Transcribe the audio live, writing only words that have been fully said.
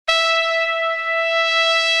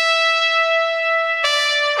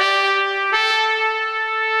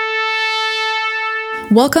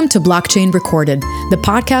Welcome to Blockchain Recorded, the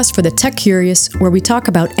podcast for the tech curious, where we talk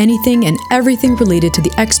about anything and everything related to the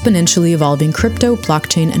exponentially evolving crypto,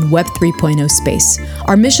 blockchain, and Web 3.0 space.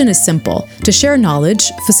 Our mission is simple: to share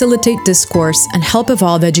knowledge, facilitate discourse, and help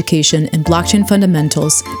evolve education in blockchain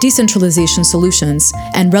fundamentals, decentralization solutions,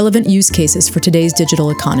 and relevant use cases for today's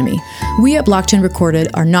digital economy. We at Blockchain Recorded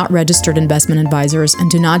are not registered investment advisors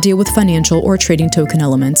and do not deal with financial or trading token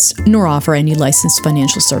elements, nor offer any licensed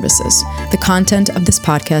financial services. The content of this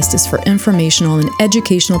podcast is for informational and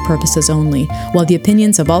educational purposes only, while the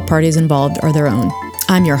opinions of all parties involved are their own.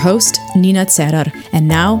 I'm your host, Nina Tserar, and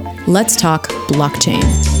now let's talk blockchain.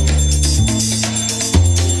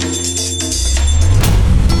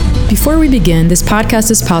 Before we begin, this podcast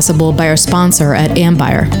is possible by our sponsor at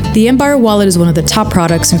Ambire. The Ambire wallet is one of the top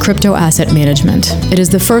products in crypto asset management. It is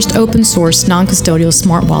the first open source, non-custodial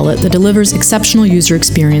smart wallet that delivers exceptional user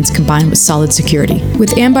experience combined with solid security.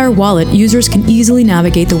 With Ambire Wallet, users can easily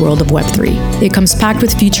navigate the world of Web3. It comes packed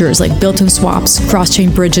with features like built-in swaps,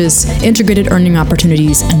 cross-chain bridges, integrated earning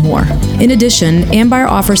opportunities, and more. In addition, Ambire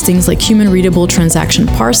offers things like human-readable transaction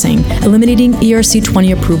parsing, eliminating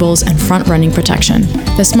ERC20 approvals and front-running protection.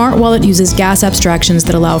 The smart wallet uses gas abstractions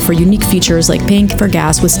that allow for unique features like paying for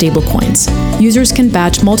gas with stablecoins. Users can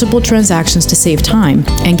batch multiple transactions to save time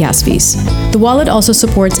and gas fees. The wallet also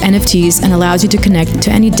supports NFTs and allows you to connect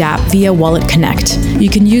to any dApp via Wallet Connect. You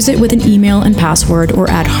can use it with an email and password or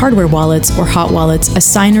add hardware wallets or hot wallets as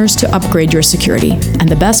signers to upgrade your security. And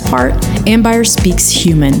the best part, Ambire speaks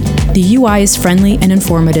human. The UI is friendly and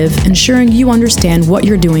informative, ensuring you understand what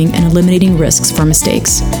you're doing and eliminating risks for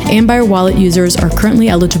mistakes. Ambire Wallet users are currently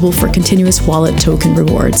eligible for continuous wallet token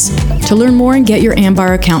rewards. To learn more and get your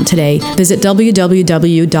Ambire account today, visit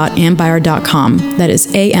www.ambire.com. That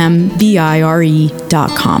is AMBIRE.com.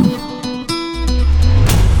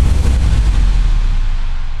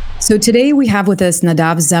 So today we have with us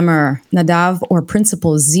Nadav Zemer. Nadav, or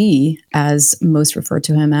Principal Z, as most refer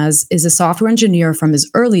to him as, is a software engineer from his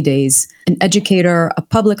early days, an educator, a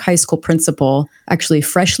public high school principal, actually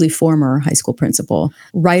freshly former high school principal,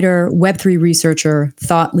 writer, Web3 researcher,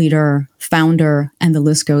 thought leader, founder, and the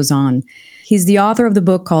list goes on. He's the author of the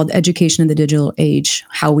book called Education in the Digital Age: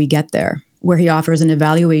 How We Get There, where he offers an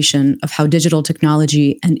evaluation of how digital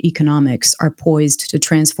technology and economics are poised to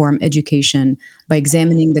transform education by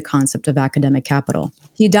examining the concept of academic capital.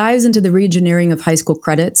 He dives into the reengineering of high school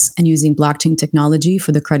credits and using blockchain technology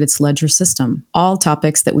for the credits ledger system, all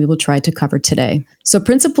topics that we will try to cover today. So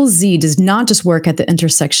Principal Z does not just work at the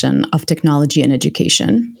intersection of technology and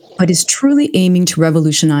education, but is truly aiming to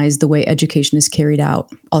revolutionize the way education is carried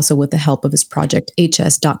out, also with the help of his project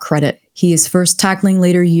HS.Credit. He is first tackling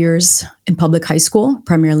later years in public high school,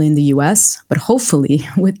 primarily in the US, but hopefully,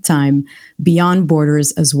 with time, beyond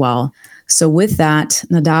borders as well. So with that,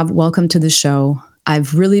 Nadav, welcome to the show.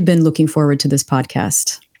 I've really been looking forward to this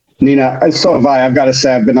podcast. Nina, so have I. I've got to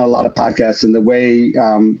say, I've been on a lot of podcasts, and the way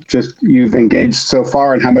just you've engaged so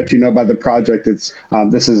far and how much you know about the project, this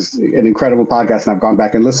is an incredible podcast, and I've gone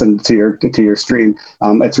back and listened to your stream.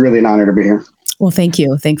 It's really an honor to be here. Well, thank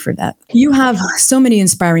you. Thank you for that. You have so many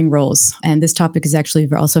inspiring roles, and this topic is actually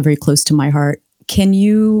also very close to my heart. Can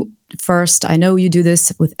you first, I know you do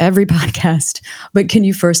this with every podcast, but can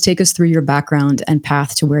you first take us through your background and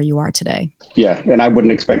path to where you are today? Yeah, and I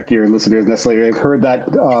wouldn't expect your listeners necessarily to have heard that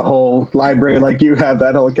whole library like you have,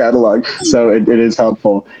 that whole catalog. So it is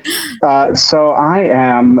helpful. So I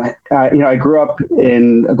am, I grew up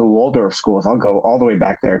in the Waldorf schools. I'll go all the way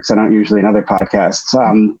back there because I don't usually in other podcasts.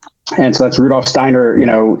 And so that's Rudolf Steiner,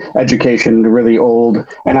 education, really old.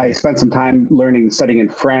 And I spent some time studying in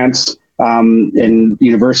France, in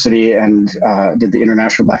university, and did the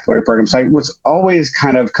International Baccalaureate program. So I was always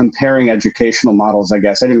kind of comparing educational models, I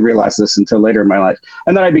guess. I didn't realize this until later in my life.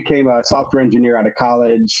 And then I became a software engineer out of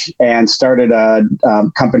college and started a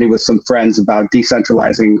company with some friends about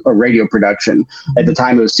decentralizing radio production. At the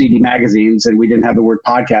time, it was CD magazines, and we didn't have the word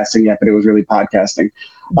podcasting yet, but it was really podcasting.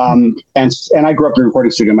 And I grew up in a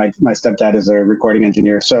recording studio. My stepdad is a recording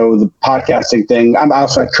engineer. So the podcasting thing, I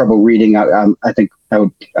also have trouble reading. I think I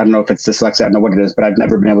don't know if it's dyslexia, I don't know what it is, but I've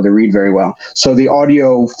never been able to read very well. So the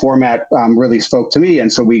audio format really spoke to me.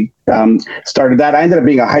 And so we started that. I ended up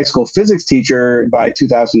being a high school physics teacher by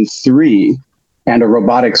 2003 and a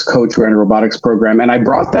robotics coach. We're in a robotics program. And I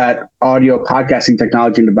brought that audio podcasting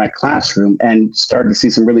technology into my classroom and started to see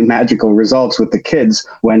some really magical results with the kids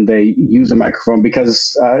when they use a microphone,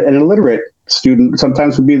 because an illiterate student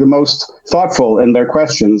sometimes would be the most thoughtful in their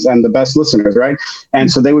questions and the best listeners, right?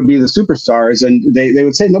 And so they would be the superstars, and they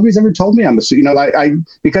would say, nobody's ever told me I'm a,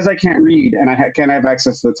 because I can't read and I can't have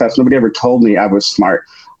access to the test, nobody ever told me I was smart.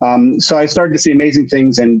 So I started to see amazing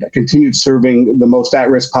things and continued serving the most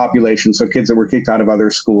at-risk population. So kids that were kicked out of other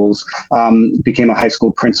schools, became a high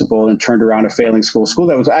school principal and turned around a failing school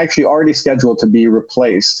that was actually already scheduled to be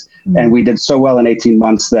replaced. And we did so well in 18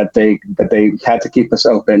 months that they had to keep us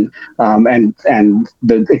open. And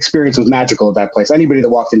the experience was magical at that place. Anybody that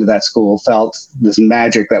walked into that school felt this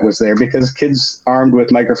magic that was there, because kids armed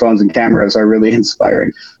with microphones and cameras are really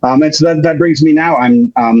inspiring. And so that brings me now.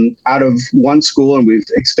 I'm out of one school, and we've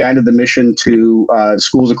expanded the mission to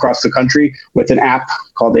schools across the country with an app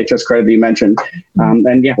called HS Credit that you mentioned.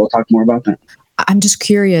 And yeah, we'll talk more about that. I'm just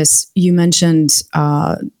curious. You mentioned,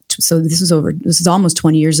 so this is almost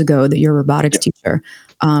 20 years ago that you're a robotics teacher.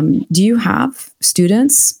 Do you have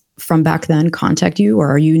students from back then contact you,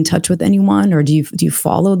 or are you in touch with anyone, or do you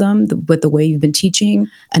follow them with the way you've been teaching?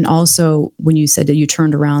 And also, when you said that you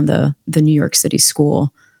turned around the New York City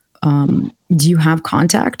school, do you have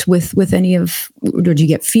contact with any of, or do you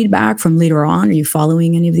get feedback from later on? Are you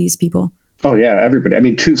following any of these people? Oh yeah, everybody. I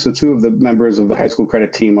mean, two of the members of the high school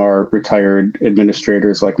credit team are retired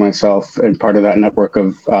administrators like myself, and part of that network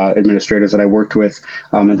of administrators that I worked with,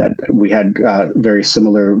 and that we had very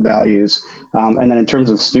similar values. And then in terms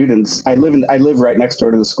of students, I live right next door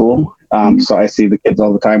to the school. So I see the kids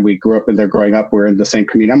all the time. We grew up and they're growing up. We're in the same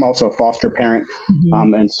community. I'm also a foster parent.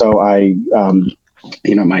 And so I,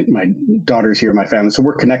 my daughter's here, my family. So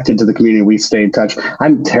we're connected to the community. We stay in touch.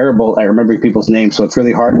 I'm terrible at remembering people's names, so it's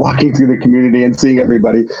really hard walking through the community and seeing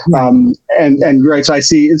everybody. And right, so I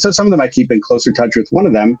see. So some of them I keep in closer touch with. One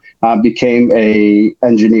of them became a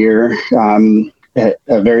engineer,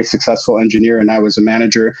 a very successful engineer, and I was a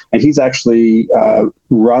manager. And he's actually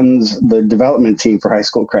runs the development team for high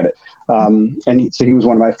school credit. So he was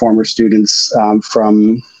one of my former students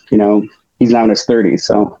from. He's now in his 30s,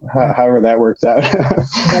 so however that works out.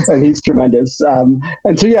 And he's tremendous.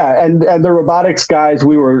 And so, yeah, and the robotics guys,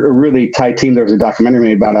 we were a really tight team. There was a documentary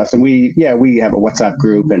made about us, and we have a WhatsApp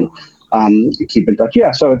group and keep in touch.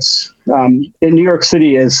 Yeah, so it's in New York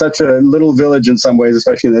City is such a little village in some ways,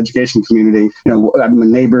 especially in the education community. My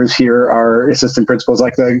neighbors here are assistant principals,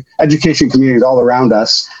 like the education community is all around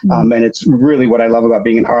us. And it's really what I love about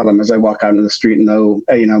being in Harlem. As I walk out into the street and know,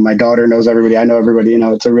 my daughter knows everybody. I know everybody.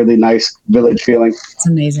 It's a really nice village feeling. It's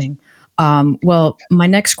amazing. Well, my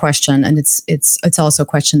next question, and it's also a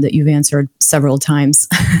question that you've answered several times.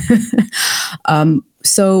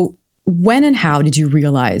 So when and how did you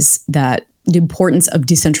realize that the importance of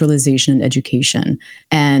decentralization in education,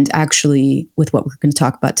 and actually with what we're going to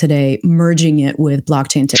talk about today, merging it with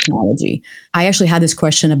blockchain technology? I actually had this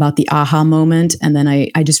question about the aha moment. And then I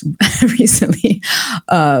just recently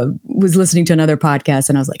was listening to another podcast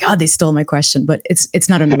and I was like, they stole my question, but it's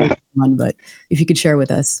not another one, but if you could share with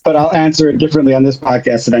us. But I'll answer it differently on this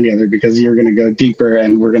podcast than any other, because you're going to go deeper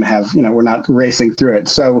and we're going to have, we're not racing through it.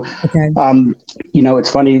 So, okay. It's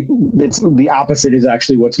funny. It's the opposite is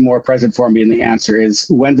actually what's more present for me. And the answer is,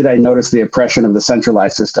 when did I notice the oppression of the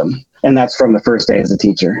centralized system? And that's from the first day as a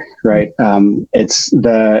teacher, right? And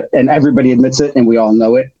everybody admits it, and we all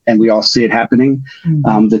know it, and we all see it happening.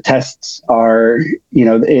 The tests are,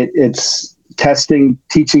 it's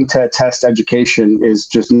teaching to test education is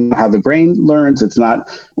just not how the brain learns. It's not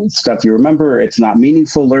stuff you remember. It's not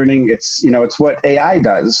meaningful learning. It's what AI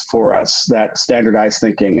does for us, that standardized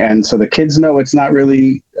thinking. And so the kids know it's not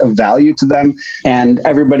really of value to them. And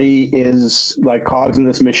everybody is like cogs in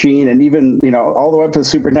this machine. And even, all the way up to the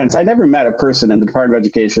superintendents. I never met a person in the Department of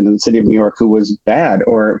Education in the city of New York who was bad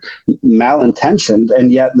or malintentioned.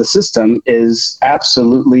 And yet the system is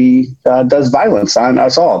absolutely does violence on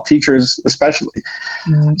us all, teachers especially.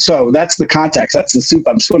 So that's the context. That's the soup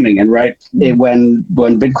I'm swimming in, right? When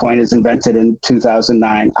Bitcoin is invented in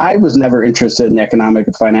 2009, I was never interested in the economic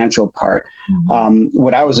and financial part.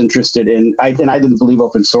 What I was interested in, I didn't believe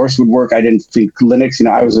open source would work. I didn't think Linux.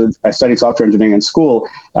 I studied software engineering in school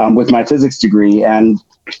with my physics degree, and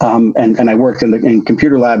I worked in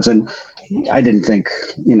computer labs, and I didn't think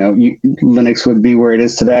Linux would be where it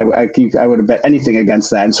is today. I would have bet anything against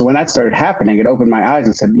that. And so when that started happening, it opened my eyes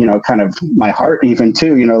and said, kind of my heart even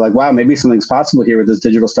too. Like, wow, maybe something's possible here with this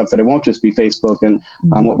digital stuff, that it won't just be Facebook and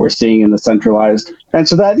what we're seeing in the centralized. And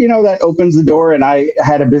so that that opens the door. And I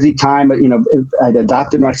had a busy time. I'd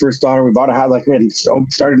adopted my first daughter. We bought a house, and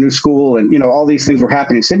started a new school, and all these things were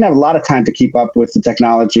happening. So I didn't have a lot of time to keep up with the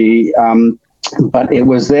technology. But it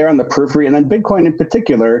was there on the periphery. And then Bitcoin in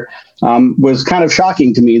particular was kind of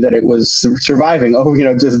shocking to me that it was surviving.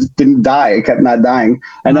 Just didn't die. It kept not dying.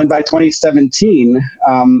 And then by 2017,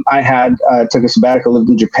 I took a sabbatical, lived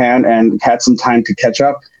in Japan, and had some time to catch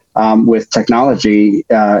up with technology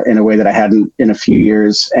in a way that I hadn't in a few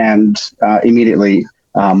years. And immediately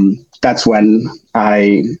That's when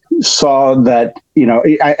I saw that,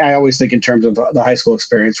 I always think in terms of the high school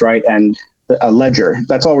experience, right? And a ledger.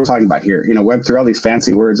 That's all we're talking about here. Web3, all these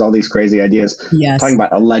fancy words, all these crazy ideas. Yes. Talking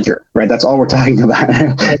about a ledger, right? That's all we're talking about.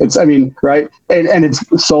 Right? And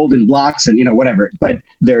it's sold in blocks and, whatever. But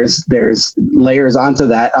there's layers onto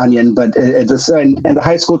that onion. But and the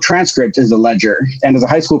high school transcript is a ledger. And as a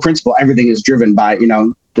high school principal, everything is driven by,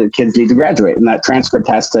 the kids need to graduate. And that transcript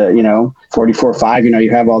has to, 44.5,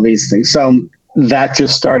 you have all these things. So that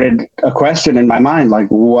just started a question in my mind, like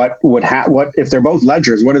what if they're both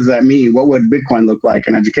ledgers, what does that mean? What would Bitcoin look like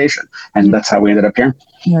in education? And that's how we ended up here.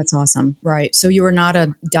 That's awesome. Right. So you were not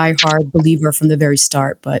a diehard believer from the very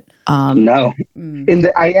start, but no.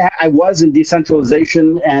 I was in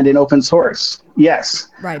decentralization and in open source. Yes.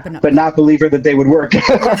 Right. But not believer that they would work.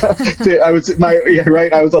 I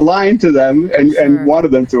was aligned to them and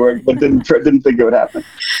wanted them to work, but didn't think it would happen.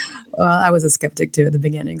 Well, I was a skeptic too at the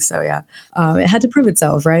beginning. So yeah, it had to prove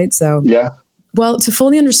itself, right? So yeah. Well, to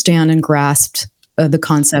fully understand and grasp the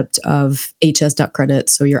concept of HS.credit,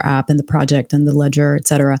 so your app and the project and the ledger, et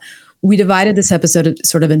cetera, we divided this episode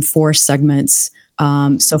sort of in 4 segments.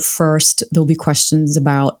 So first, there'll be questions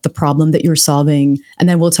about the problem that you're solving, and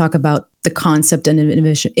then we'll talk about the concept and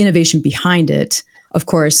innovation behind it. Of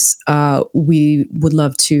course, we would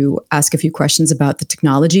love to ask a few questions about the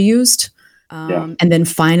technology used. And then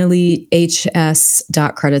finally,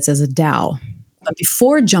 HS.credits as a DAO. But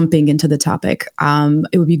before jumping into the topic,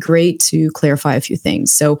 it would be great to clarify a few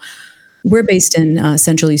things. So we're based in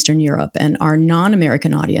Central Eastern Europe, and our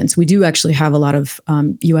non-American audience, we do actually have a lot of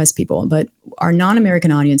US people, but our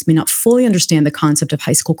non-American audience may not fully understand the concept of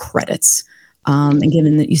high school credits. And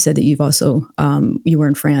given that you said that you've also, you were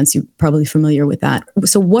in France, you're probably familiar with that.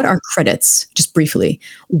 So what are credits, just briefly?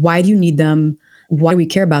 Why do you need them? Why do we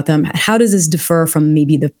care about them? How does this differ from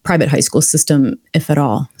maybe the private high school system, if at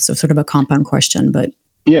all? So sort of a compound question, but.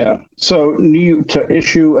 Yeah. So to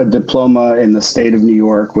issue a diploma in the state of New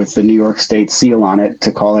York with the New York State seal on it,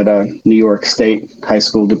 to call it a New York State high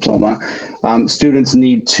school diploma, students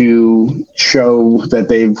need to show that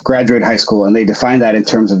they've graduated high school, and they define that in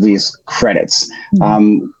terms of these credits.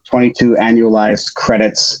 22 annualized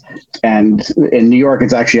credits. And in New York,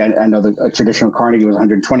 it's actually, I know a traditional Carnegie was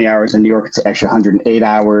 120 hours. In New York, it's actually 108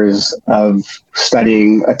 hours of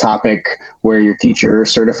studying a topic where your teacher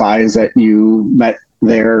certifies that you met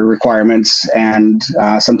their requirements. And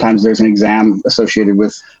sometimes there's an exam associated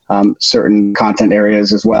with certain content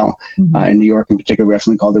areas as well. In New York in particular, we have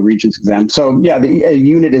something called the Regents exam. So yeah, a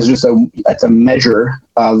unit is just it's a measure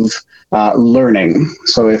of learning.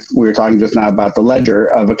 So if we were talking just now about the ledger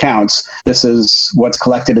of accounts, this is what's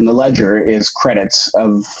collected in the ledger is credits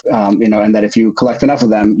of, and that if you collect enough of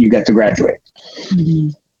them, you get to graduate.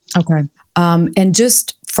 Okay. And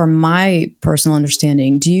just for my personal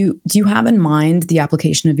understanding, do you have in mind the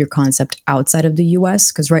application of your concept outside of the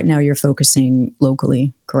US? Because right now you're focusing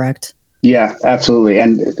locally, correct? Yeah, absolutely.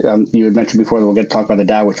 And you had mentioned before that we'll get to talk about the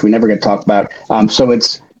DAO, which we never get to talk about. So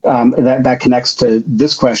it's that connects to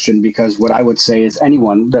this question, because what I would say is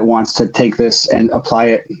anyone that wants to take this and apply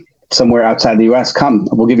it somewhere outside the US, come,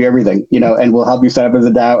 we'll give you everything, and we'll help you set up as a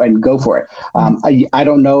DAO and go for it. I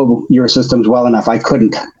don't know your systems well enough. I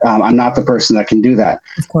couldn't. I'm not the person that can do that.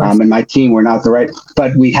 Of course. And my team, we're not the right,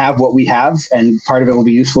 but we have what we have, and part of it will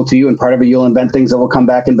be useful to you, and part of it you'll invent things that will come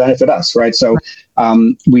back and benefit us, right? So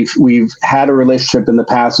we've had a relationship in the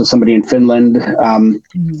past with somebody in Finland.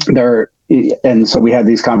 And so we had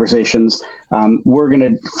these conversations. We're going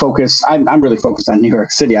to focus. I'm really focused on New York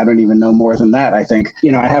City. I don't even know more than that. I think,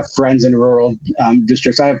 I have friends in rural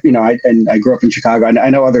districts. I grew up in Chicago. I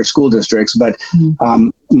know other school districts, but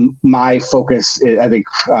my focus is, I think,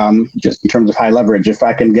 just in terms of high leverage, if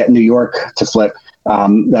I can get New York to flip,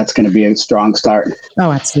 that's going to be a strong start.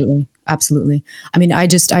 Oh, absolutely. Absolutely. I mean, I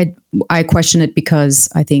question it because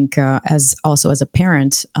I think as a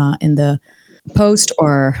parent in the post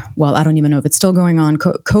I don't even know if it's still going on,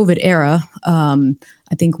 COVID era,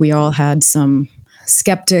 I think we all had some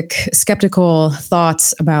skeptical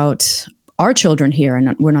thoughts about our children here,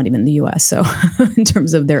 and we're not even in the US. So in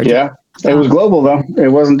terms of their... Yeah, it was global though. It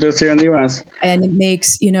wasn't just here in the US. And it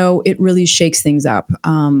makes, it really shakes things up.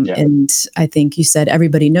 And I think you said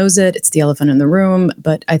everybody knows it. It's the elephant in the room,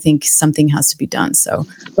 but I think something has to be done. So,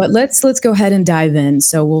 but let's go ahead and dive in.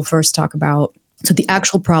 So we'll first talk about the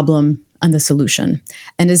actual problem and the solution.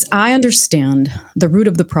 And as I understand, the root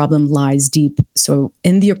of the problem lies deep, so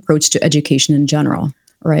in the approach to education in general,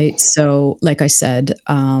 right? So like I said,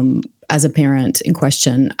 as a parent in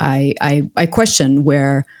question, I question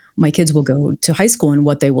where my kids will go to high school and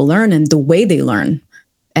what they will learn and the way they learn.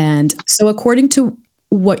 And so according to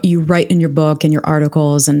what you write in your book and your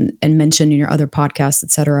articles and mention in your other podcasts,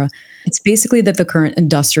 et cetera, it's basically that the current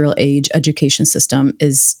industrial age education system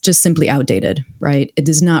is just simply outdated, right? It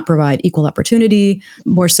does not provide equal opportunity.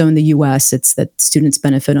 More so in the US, it's that students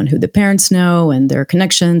benefit on who the parents know and their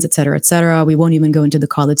connections, et cetera, et cetera. We won't even go into the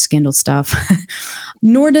college scandal stuff.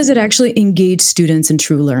 Nor does it actually engage students in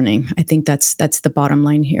true learning. I think that's the bottom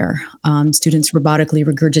line here. Students robotically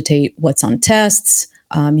regurgitate what's on tests.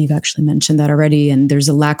 You've actually mentioned that already, and there's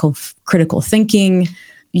a lack of critical thinking.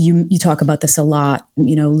 You talk about this a lot.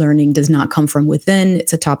 Learning does not come from within.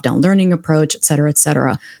 It's a top-down learning approach, et cetera, et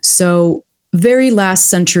cetera. So very last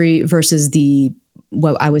century versus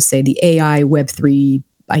what I would say the AI Web3,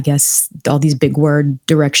 I guess, all these big word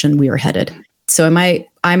direction we are headed. So am I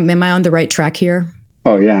on the right track here?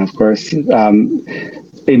 Oh yeah, of course. So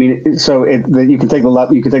you can take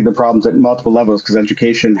the problems at multiple levels because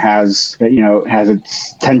education has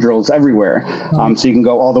its tendrils everywhere. So you can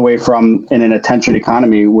go all the way from in an attention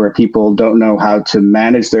economy where people don't know how to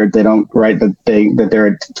manage that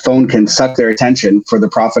their phone can suck their attention for the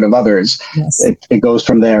profit of others. Yes. It goes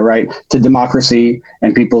from there, right, to democracy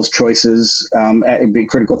and people's choices,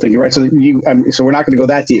 critical thinking, right? So so we're not going to go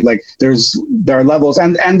that deep. Like there are levels,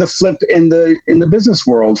 and the flip in the business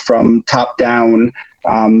world from top down.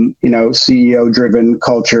 CEO driven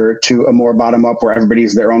culture to a more bottom up where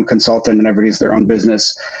everybody's their own consultant and everybody's their own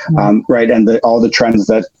business. Right. And all the trends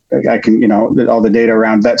that I can, all the data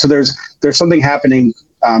around that. So there's something happening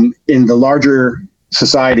in the larger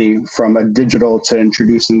society from an industrial to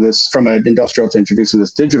introducing this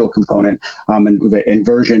digital component, and the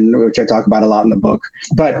inversion, which I talk about a lot in the book.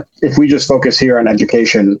 But if we just focus here on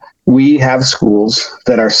education, we have schools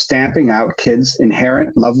that are stamping out kids'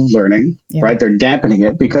 inherent love of learning, right? They're dampening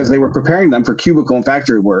it because they were preparing them for cubicle and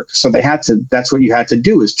factory work. So that's what you had to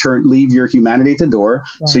do is leave your humanity at the door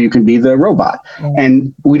so you can be the robot.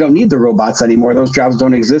 And we don't need the robots anymore. Those jobs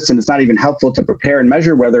don't exist. And it's not even helpful to prepare and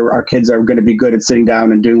measure whether our kids are going to be good at sitting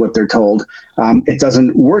down and doing what they're told. It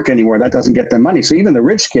doesn't work anymore. That doesn't get them money. So even the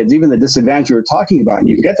rich kids, even the disadvantaged you were talking about, and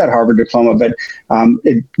you can get that Harvard diploma, but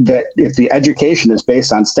if the education is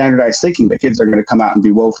based on standardized thinking, the kids are going to come out and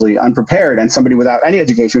be woefully unprepared, and somebody without any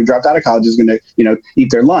education who dropped out of college is going to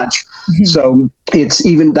eat their lunch. Mm-hmm. So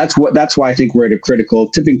that's why I think we're at a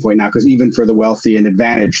critical tipping point now, because even for the wealthy and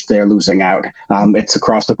advantaged, they're losing out. It's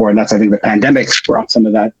across the board, and that's, I think, the pandemic brought some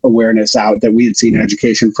of that awareness out that we had seen in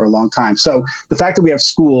education for a long time. So the fact that we have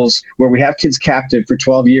schools where we have kids captive for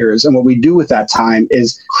 12 years, and what we do with that time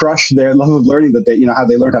is crush their love of learning, that they, how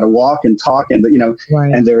they learn how to walk and talk, and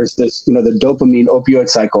right. And there's this, the dopamine opioid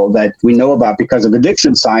cycle that we know about because of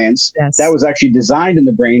addiction science. Yes. That was actually designed in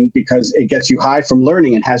the brain because it gets you high from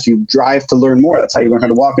learning and has you drive to learn more. That's how you learn how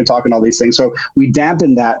to walk and talk and all these things. So we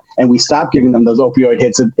dampen that, and we stop giving them those opioid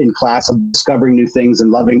hits in class of discovering new things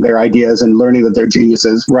and loving their ideas and learning that they're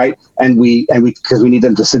geniuses, right? And we because we need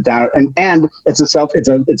them to sit down, and it's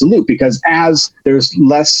a loop, because as there's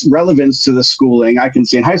less relevance to the schooling, I can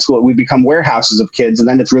see in high school we become warehouses of kids, and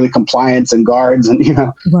then it's really compliance and guards and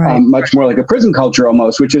right. Much more like a prison culture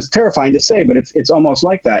almost, which is terrifying to say, but it's almost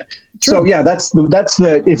like that. True. So yeah, that's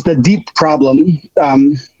the deep problem.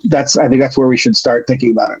 I think that's where we should start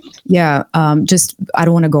thinking about it. Yeah. I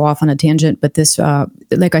don't want to go off on a tangent, but this,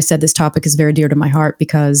 like I said, this topic is very dear to my heart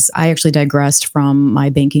because I actually digressed from my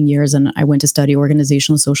banking years and I went to study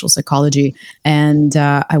organizational social psychology. And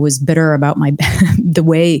I was bitter about the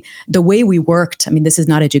way we worked. I mean, this is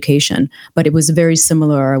not education, but it was very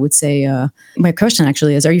similar. I would say, my question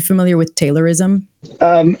actually is, are you familiar with Taylorism?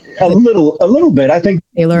 A little bit. I think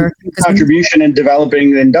Taylor contribution in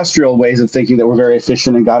developing the industrial ways of thinking that were very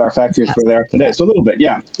efficient and got our factories where they are today. So a little bit,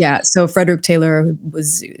 yeah. Yeah. So Frederick Taylor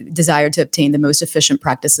was desired to obtain the most efficient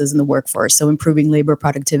practices in the workforce, so improving labor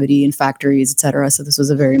productivity in factories, et cetera. So this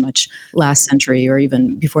was a very much last century or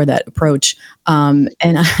even before that approach. And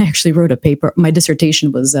I actually wrote a paper. My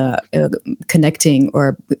dissertation was connecting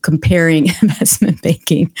or comparing investment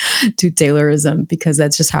banking to Taylorism because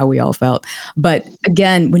that's just how we all felt. But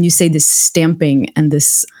again, when you say this stamping and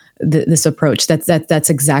this approach, that's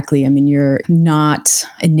exactly, I mean, you're not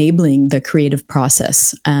enabling the creative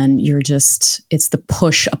process and it's the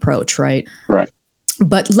push approach, right? Right.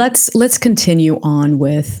 But let's continue on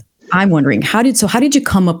with, I'm wondering, how did you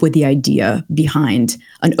come up with the idea behind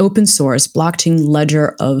an open source blockchain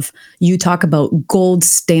ledger you talk about gold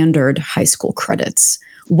standard high school credits?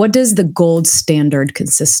 What does the gold standard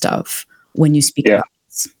consist of when you speak about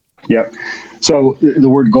this? Yep. So the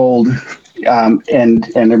word gold and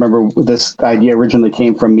I remember this idea originally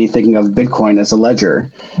came from me thinking of Bitcoin as a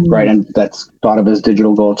ledger, right? And that's thought of as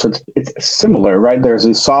digital gold. So it's similar, right? There's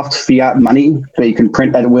a soft fiat money that you can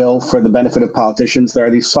print at will for the benefit of politicians. There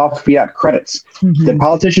are these soft fiat credits that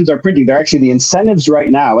politicians are printing. They're actually the incentives right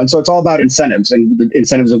now. And so it's all about incentives, and the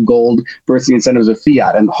incentives of gold versus the incentives of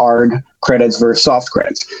fiat, and hard credits versus soft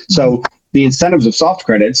credits. So the incentives of soft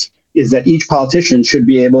credits is that each politician should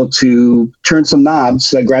be able to turn some knobs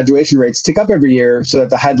so that graduation rates tick up every year, so that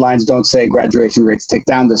the headlines don't say graduation rates tick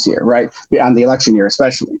down this year, right? On the election year,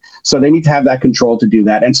 especially. So they need to have that control to do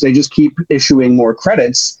that. And so they just keep issuing more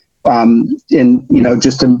credits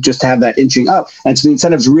just to have that inching up. And so the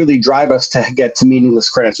incentives really drive us to get to meaningless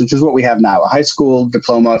credits, which is what we have now. A high school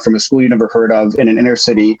diploma from a school you never heard of in an inner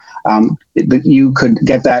city. You could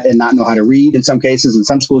get that and not know how to read in some cases. In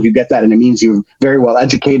some schools, you get that and it means you're very well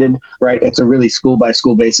educated, right? It's a really school by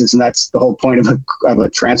school basis. And that's the whole point of a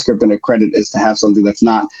transcript and a credit, is to have something that's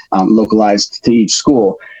not localized to each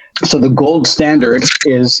school. So the gold standard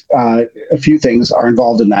is a few things are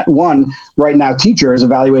involved in that. One, right now, teachers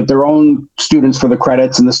evaluate their own students for the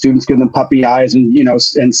credits, and the students give them puppy eyes and,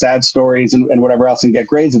 and sad stories and whatever else, and get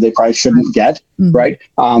grades that they probably shouldn't get, right?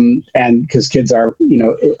 And because kids are,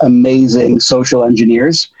 amazing social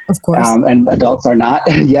engineers. Of course. And adults are not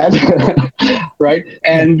yet, right?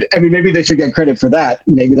 And I mean, maybe they should get credit for that.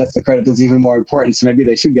 Maybe that's the credit that's even more important. So maybe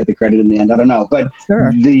they should get the credit in the end. I don't know. But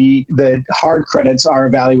sure. The hard credits are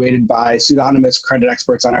evaluated by pseudonymous credit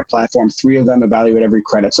experts on our platform. 3 of them evaluate every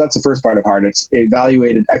credit. So that's the first part of hard. It's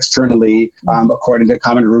evaluated externally according to a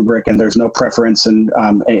common rubric, and there's no preference and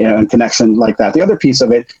connection like that. The other piece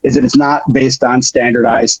of it is that it's not based on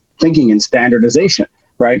standardized thinking and standardization.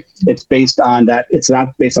 Right. It's based on that. It's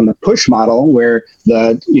not based on the push model where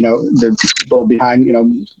the people behind,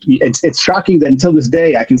 it's shocking that until this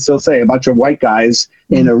day, I can still say a bunch of white guys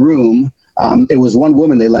in a room. It was one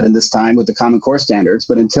woman they let in this time with the Common Core standards.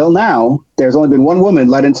 But until now, there's only been one woman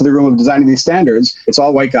let into the room of designing these standards. It's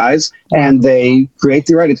all white guys, and they create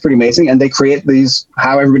it's pretty amazing. And they create these,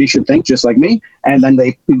 how everybody should think, just like me. And then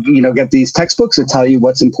they, get these textbooks that tell you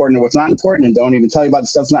what's important and what's not important, and don't even tell you about the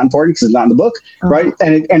stuff that's not important because it's not in the book, right?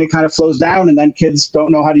 And it kind of flows down, and then kids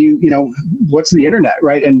don't know how to, what's the internet,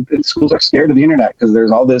 right? And schools are scared of the internet because there's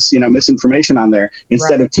all this, misinformation on there,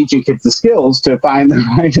 instead of teaching kids the skills to find the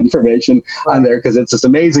right information on there, because it's this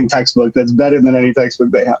amazing textbook that's better than any textbook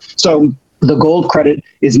they have. So the gold credit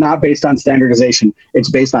is not based on standardization. It's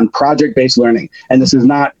based on project-based learning. And this is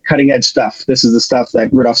not cutting-edge stuff. This is the stuff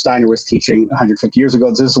that Rudolf Steiner was teaching 150 years ago.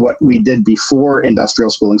 This is what we did before industrial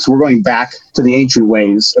schooling. So we're going back to the ancient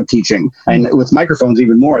ways of teaching. And with microphones,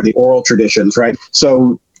 even more, the oral traditions, right?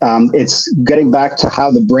 So it's getting back to how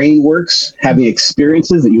the brain works, having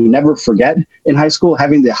experiences that you never forget in high school,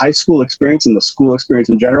 having the high school experience and the school experience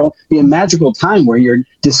in general be a magical time where you're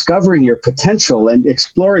discovering your potential and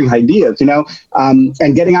exploring ideas,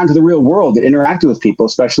 and getting onto the real world and interacting with people,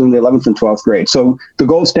 especially in the 11th and 12th grade. So the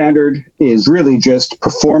gold standard is really just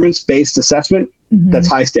performance-based assessment. That's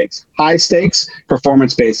high stakes,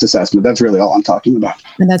 performance-based assessment. That's really all I'm talking about.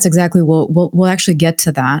 And that's exactly, we'll actually get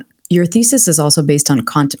to that. Your thesis is also based on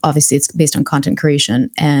content. Obviously, it's based on content creation,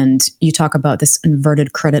 and you talk about this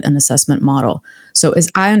inverted credit and assessment model. So as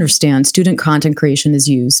I understand, student content creation is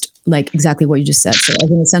used like exactly what you just said. So as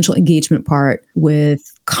an essential engagement part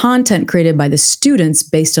with content created by the students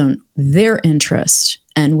based on their interest.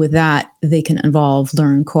 And with that, they can evolve,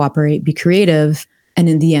 learn, cooperate, be creative, and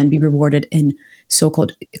in the end, be rewarded in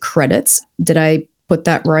so-called credits. Did I put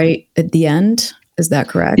that right at the end? Is that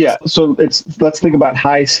correct? Yeah. So let's think about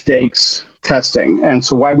high stakes testing. And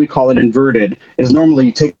so why we call it inverted is normally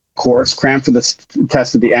you take a course, cram for the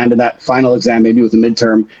test at the end, and that final exam, maybe with a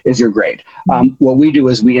midterm, is your grade. What we do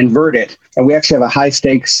is we invert it, and we actually have a high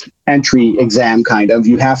stakes entry exam kind of.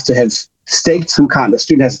 You have to have staked some content. The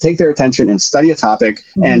student has to take their attention and study a topic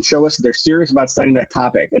and show us that they're serious about studying that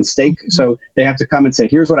topic and stake. So they have to come and say,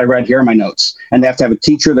 here's what I read, here are my notes. And they have to have a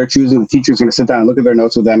teacher they're choosing. The teacher's going to sit down and look at their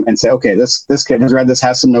notes with them and say, okay, this kid has read this,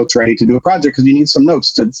 has some notes ready to do a project, because you need some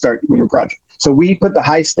notes to start your project. So we put the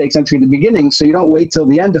high stakes entry at the beginning, so you don't wait till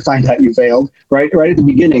the end to find out you failed. Right at the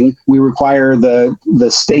beginning, we require the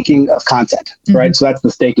staking of content. Right, so that's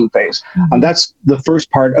the staking phase. That's the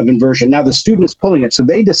first part of inversion. Now the student is pulling it, so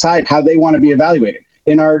they decide how they want to be evaluated.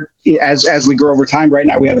 in our, as we grow over time, right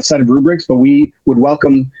now we have a set of rubrics, but we would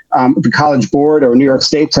welcome the College Board or New York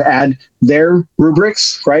State to add their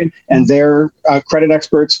rubrics, right, and their credit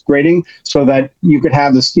experts grading, so that you could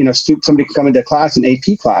have this, somebody could come into class, an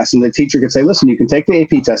AP class, and the teacher could say, listen, you can take the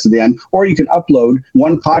AP test at the end, or you can upload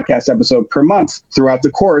one podcast episode per month throughout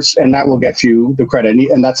the course, and that will get you the credit.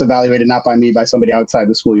 And that's evaluated not by me, by somebody outside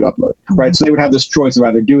the school you upload, right? So they would have this choice of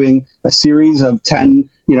either doing a series of 10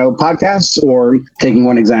 podcasts or taking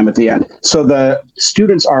one exam at the end. So the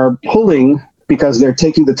students are pulling because they're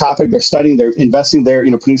taking the topic, they're studying, they're investing, they're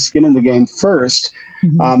putting skin in the game first.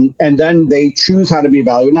 And then they choose how to be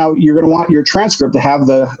evaluated. Now, you're going to want your transcript to have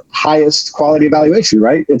the highest quality evaluation,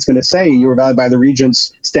 right? It's going to say you were evaluated by the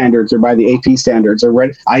Regents standards or by the AP standards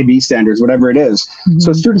or IB standards, whatever it is.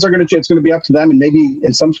 So students are it's going to be up to them. And maybe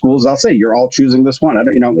in some schools, I'll say you're all choosing this one. I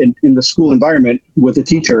don't, in the school environment with a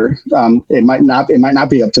teacher, it might not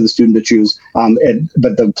be up to the student to choose,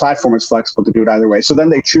 but the platform is flexible to do it either way. So then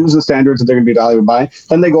they choose the standards that they're going to be evaluated by.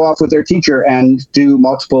 Then they go off with their teacher and do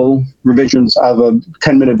multiple revisions of a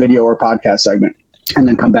 10-minute video or podcast segment, and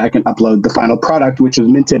then come back and upload the final product, which is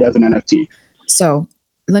minted as an NFT. So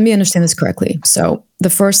let me understand this correctly. So the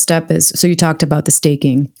first step is, so you talked about the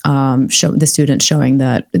staking, the students showing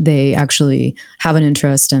that they actually have an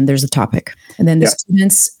interest and there's a topic. And then the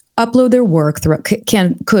students upload their work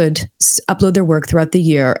could upload their work throughout the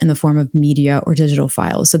year in the form of media or digital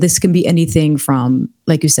files. So this can be anything from,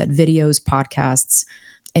 like you said, videos, podcasts,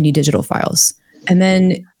 any digital files. And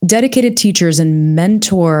then dedicated teachers and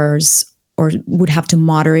mentors would have to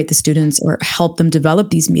moderate the students or help them develop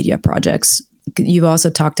these media projects. You've also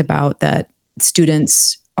talked about that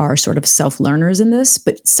students are sort of self-learners in this,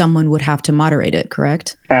 but someone would have to moderate it,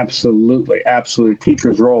 correct? Absolutely.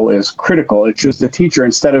 Teacher's role is critical. It's just the teacher,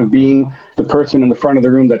 instead of being the person in the front of the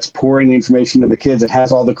room that's pouring the information to the kids that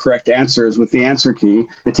has all the correct answers with the answer key,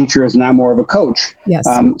 the teacher is now more of a coach,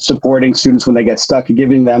 supporting students when they get stuck,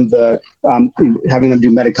 giving them having them do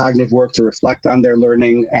metacognitive work to reflect on their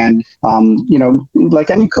learning. And, like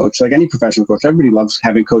any coach, like any professional coach, everybody loves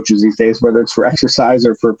having coaches these days, whether it's for exercise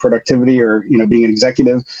or for productivity or, being an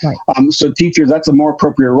executive. Right. So teachers, that's a more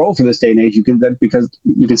appropriate role for this day and age. Because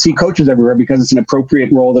you can see coaches everywhere because it's an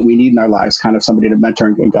appropriate role that we need in our lives, kind of somebody to mentor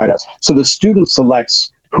and guide us. So the student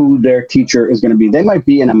selects who their teacher is going to be. They might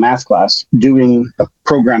be in a math class doing a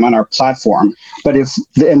program on our platform, but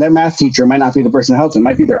and their math teacher might not be the person that helps them,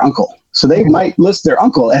 might be their uncle. So they might list their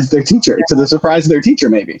uncle as their teacher, to the surprise of their teacher,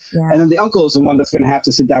 maybe. Yeah. And then the uncle is the one that's going to have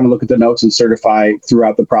to sit down and look at the notes and certify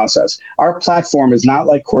throughout the process. Our platform is not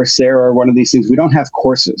like Coursera or one of these things. We don't have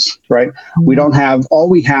courses, right? Mm-hmm. All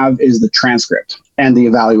we have is the transcript and the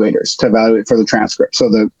evaluators to evaluate for the transcript. So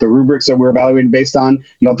the rubrics that we're evaluating based on,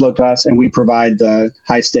 you upload to us and we provide the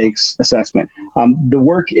high stakes assessment. The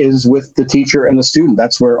work is with the teacher and the student.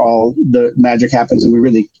 That's where all the magic happens. And we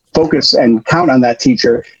really focus and count on that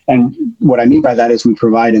teacher. And what I mean by that is we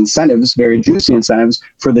provide incentives, very juicy incentives,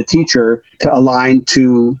 for the teacher to align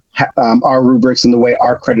to our rubrics and the way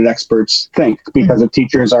our credit experts think. Because if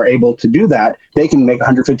teachers are able to do that, they can make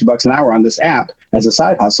 $150 an hour on this app as a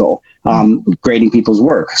side hustle, grading people's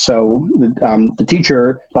work. So the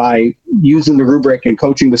teacher, by using the rubric and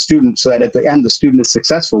coaching the student so that at the end the student is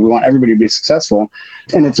successful, we want everybody to be successful.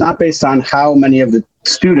 And it's not based on how many of the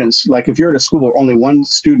students, like if you're at a school where only one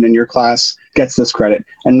student in your class gets this credit,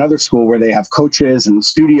 and another school where they have coaches and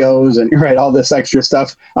studios and all this extra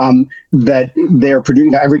stuff that they're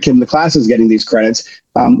producing, every kid in the class is getting these credits.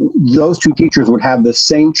 Those two teachers would have the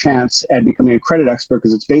same chance at becoming a credit expert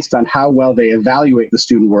because it's based on how well they evaluate the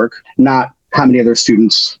student work, not how many other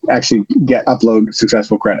students actually upload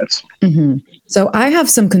successful credits. Mm-hmm. So I have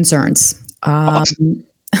some concerns. Awesome.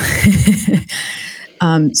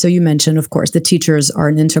 So you mentioned, of course, the teachers are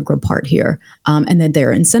an integral part here, and that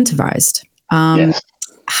they're incentivized. Yes.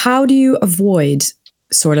 How do you avoid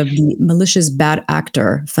sort of the malicious bad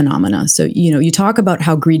actor phenomena? So, you talk about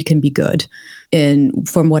how greed can be good.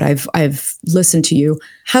 From what I've listened to you,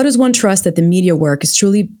 how does one trust that the media work is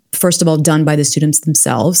truly, first of all, done by the students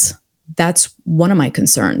themselves? That's one of my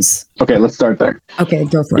concerns. Okay, let's start there. Okay,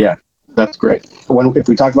 go for it. Yeah, that's great. If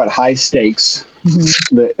we talk about high stakes,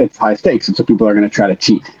 it's high stakes, and so people are going to try to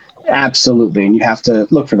cheat. Absolutely, and you have to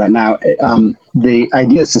look for that. Now, the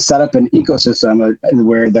idea is to set up an ecosystem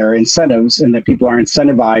where there are incentives and that people are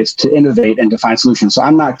incentivized to innovate and to find solutions. So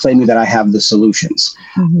I'm not claiming that I have the solutions.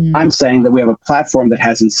 Mm-hmm. I'm saying that we have a platform that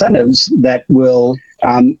has incentives that will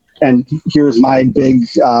and here's my big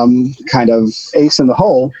kind of ace in the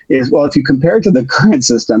hole is, well, if you compare it to the current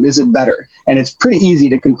system, is it better? And it's pretty easy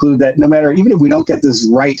to conclude that no matter, even if we don't get this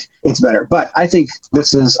right, it's better. But I think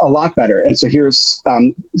this is a lot better. And so here's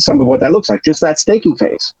some of what that looks like, just that staking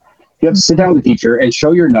phase. You have to sit down with the teacher and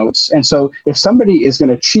show your notes. And so if somebody is going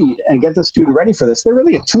to cheat and get the student ready for this, they're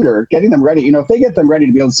really a tutor getting them ready. If they get them ready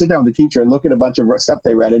to be able to sit down with the teacher and look at a bunch of stuff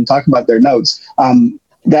they read and talk about their notes,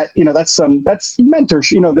 that's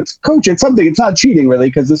mentorship, that's coaching. It's something, it's not cheating really,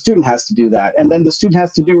 because the student has to do that. And then the student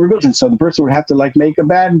has to do revision. So the person would have to make a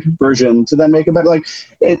bad version to then make a better,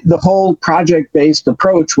 the whole project-based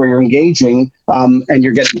approach where you're engaging and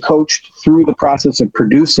you're getting coached through the process of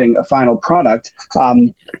producing a final product.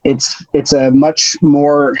 It's a much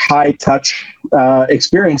more high-touch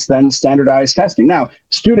experience than standardized testing. Now,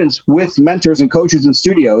 students with mentors and coaches in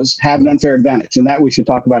studios have an unfair advantage, and that we should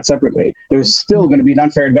talk about separately. There's still going to be an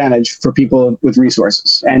unfair advantage for people with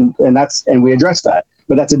resources, and we address that.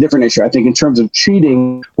 But that's a different issue. I think in terms of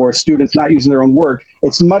cheating or students not using their own work,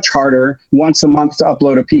 it's much harder once a month to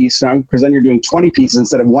upload a piece, because then you're doing 20 pieces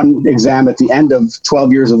instead of one exam at the end of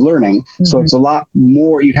 12 years of learning. Mm-hmm. So it's a lot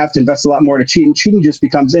more, you have to invest a lot more to cheat, and cheating just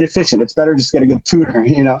becomes inefficient. It's better just get a good tutor,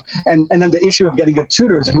 And then the issue of getting good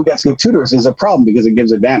tutors and who gets good tutors is a problem because it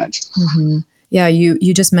gives advantage. Mm-hmm. Yeah,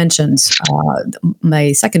 you just mentioned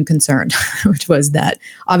my second concern, which was that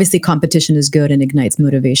obviously competition is good and ignites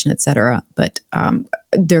motivation, et cetera. But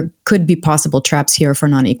there could be possible traps here for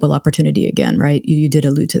non-equal opportunity again, right? You did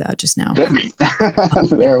allude to that just now.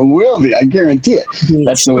 There will be, I guarantee it.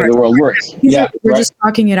 That's the way the world works. We're just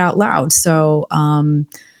talking it out loud. So,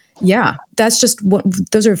 that's just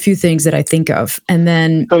those are a few things that I think of. And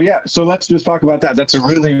then. So let's just talk about that. That's a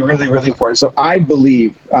really, really, really important. So I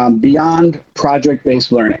believe beyond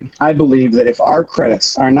project-based learning, I believe that if our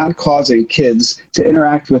credits are not causing kids to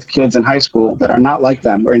interact with kids in high school that are not like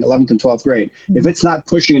them or in 11th and 12th grade, if it's not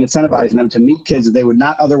pushing and incentivizing them to meet kids that they would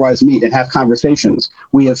not otherwise meet and have conversations,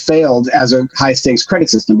 we have failed as a high-stakes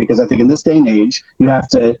credit system, because I think in this day and age, you have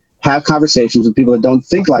to have conversations with people that don't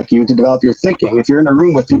think like you to develop your thinking. If you're in a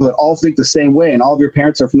room with people that all think the same way and all of your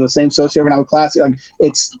parents are from the same socioeconomic class,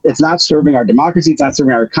 it's not serving our democracy, it's not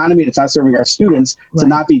serving our economy, it's not serving our students to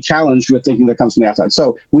not be challenged with thinking that comes from the outside.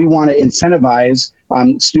 So we want to incentivize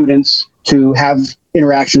students to have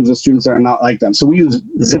interactions with students that are not like them. So we use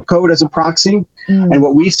zip code as a proxy. And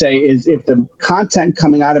what we say is if the content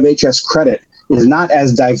coming out of HS Credit is not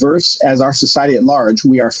as diverse as our society at large,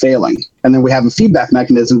 we are failing. And then we have a feedback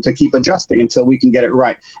mechanism to keep adjusting until we can get it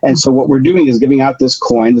right. And so what we're doing is giving out this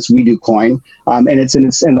coin, this We Do coin, and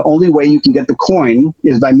the only way you can get the coin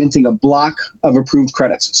is by minting a block of approved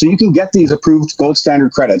credits. So you can get these approved gold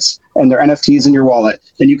standard credits and they're NFTs in your wallet,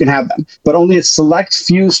 then you can have them. But only a select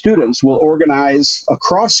few students will organize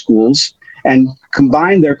across schools and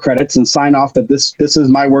combine their credits and sign off that this is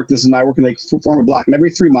my work, and they form a block. And every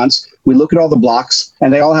 3 months, we look at all the blocks,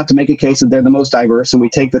 and they all have to make a case that they're the most diverse, and we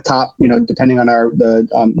take the top, depending on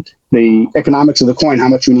the economics of the coin, how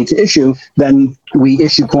much we need to issue, then we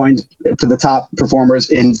issue coins to the top performers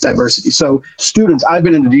in diversity. So students, I've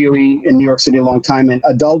been in the DOE in New York City a long time, and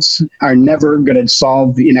adults are never going to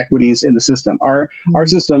solve the inequities in the system. Our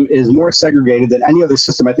system is more segregated than any other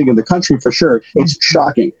system, I think, in the country for sure. It's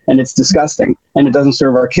shocking and it's disgusting, and it doesn't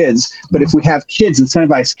serve our kids. But if we have kids,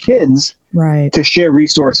 incentivize kids to share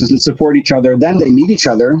resources and support each other, then they meet each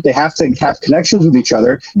other, they have to have connections with each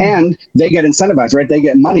other, and they get incentivized, right? They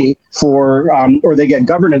get money for, or they get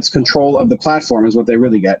governance control of the platform is what they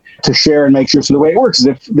really get, to share and make sure. So the way it works is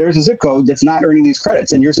if there's a zip code that's not earning these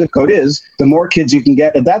credits, and your zip code is, the more kids you can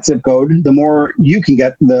get at that zip code, the more you can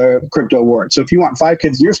get the crypto award. So if you want 5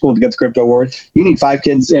 kids in your school to get the crypto award, you need 5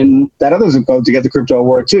 kids in that other zip code to get the crypto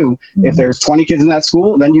award too. If there's 20 kids in that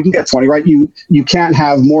school, then you can get 20, right? You can't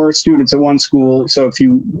have more students at one school. So if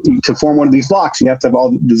to form one of these blocks, you have to have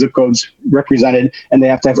all the zip codes represented, and they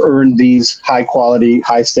have to have earned these high quality,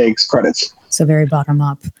 high stakes credits. So very bottom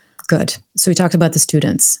up. Good. So we talked about the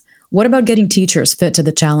students. What about getting teachers fit to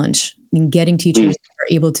the challenge? Getting teachers who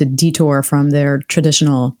are able to detour from their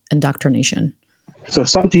traditional indoctrination? So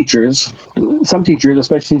some teachers,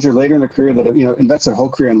 especially teachers later in their career that have, invest their whole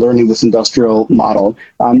career in learning this industrial model,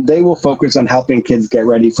 they will focus on helping kids get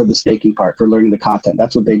ready for the staking part, for learning the content.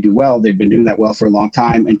 That's what they do well. They've been doing that well for a long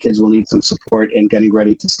time, and kids will need some support in getting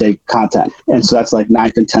ready to stake content. And so that's like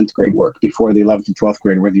 9th and 10th grade work before the 11th and 12th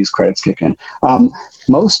grade where these credits kick in.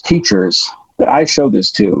 Most teachers that I show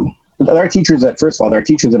this to, there are teachers that, first of all, there are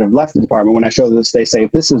teachers that have left the department. When I show this, they say,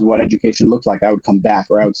 if this is what education looked like, I would come back,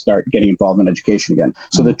 or I would start getting involved in education again.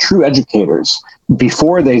 So the true educators,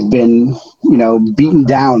 before they've been, beaten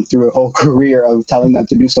down through a whole career of telling them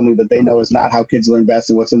to do something that they know is not how kids learn best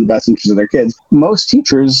and what's in the best interest of their kids, most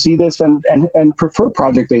teachers see this and prefer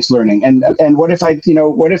project-based learning. And what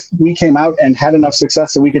if we came out and had enough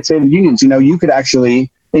success that we could say to the unions, you could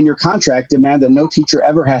actually, in your contract, demand that no teacher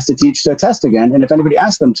ever has to teach the test again. And if anybody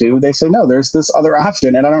asks them to, they say, no, there's this other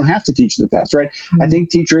option and I don't have to teach the test, right? Mm-hmm. I think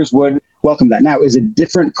teachers would welcome that. Now, is it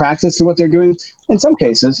different practice to what they're doing? In some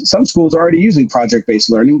cases, some schools are already using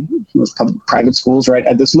project-based learning. Most private schools, right?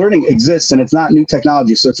 And this learning exists and it's not new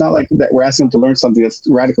technology. So it's not like that we're asking them to learn something that's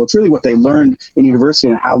radical. It's really what they learned in university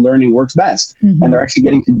and how learning works best. Mm-hmm. And they're actually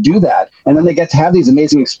getting to do that. And then they get to have these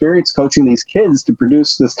amazing experience coaching these kids to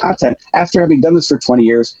produce this content. After having done this for 20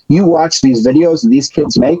 years, you watch these videos that these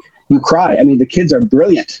kids make, you cry. I mean, the kids are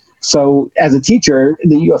brilliant. So as a teacher,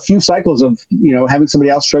 a few cycles of, having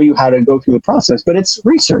somebody else show you how to go through the process, but it's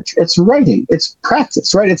research, it's writing, it's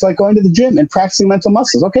practice, right? It's like going to the gym and practicing mental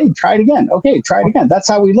muscles. Okay, try it again. Okay, try it again. That's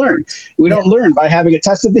how we learn. We don't learn by having a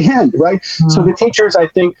test at the end, right? Mm-hmm. So the teachers, I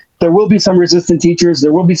think, there will be some resistant teachers.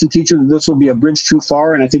 There will be some teachers that this will be a bridge too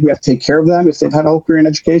far, and I think we have to take care of them if they've had a whole career in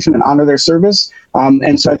education and honor their service.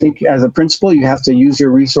 And so I think as a principal, you have to use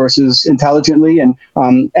your resources intelligently, and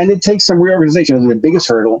it takes some reorganization. The biggest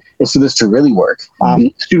hurdle is for this to really work.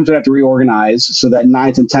 Students would have to reorganize so that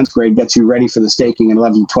 9th and 10th grade gets you ready for the staking, and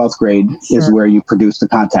 11th and 12th grade is where you produce the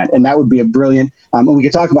content. And that would be a brilliant, and we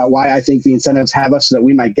could talk about why I think the incentives have us so that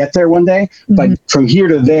we might get there one day. Mm-hmm. But from here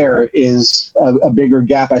to there is a bigger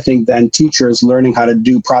gap, I think, than teachers learning how to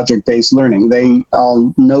do project-based learning. They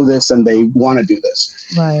all know this and they want to do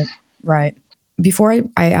this. Right. Before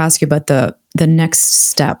I ask you about the next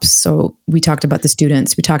steps, so we talked about the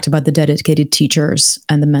students, we talked about the dedicated teachers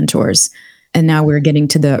and the mentors, and now we're getting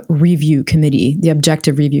to the review committee, the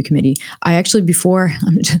objective review committee. I actually, before,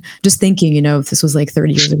 I'm just thinking, if this was like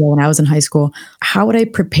 30 years ago when I was in high school, how would I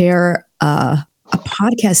prepare a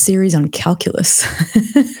podcast series on calculus?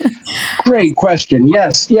 Great question.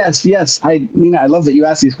 Yes. I love that you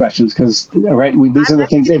ask these questions because, right, these are the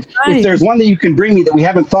things. If there's one that you can bring me that we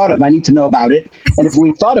haven't thought of, I need to know about it. And if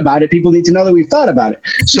we've thought about it, people need to know that we've thought about it.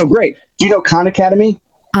 So great. Do you know Khan Academy?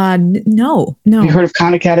 No. Have you heard of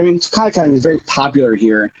Khan Academy? So Khan Academy is very popular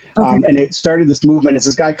here. Okay. And it started this movement. It's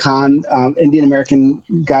this guy, Khan, Indian-American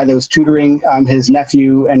guy that was tutoring his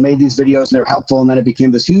nephew and made these videos, and they're helpful. And then it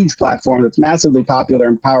became this huge platform that's massively popular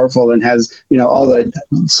and powerful and has, all the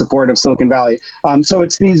support of Silicon Valley. So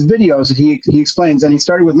it's these videos that he explains, and he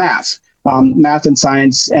started with math and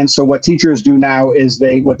science. And so what teachers do now is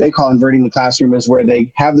what they call inverting the classroom is where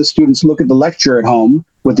they have the students look at the lecture at home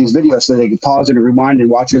with these videos so they can pause it and rewind and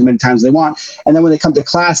watch it as many times as they want. And then when they come to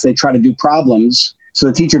class, they try to do problems so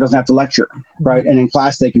the teacher doesn't have to lecture, right? And in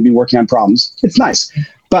class, they can be working on problems. It's nice.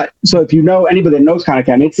 But so if you know anybody that knows Khan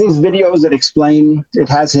Academy, it's these videos that explain, it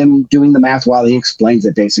has him doing the math while he explains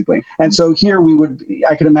it, basically. And so here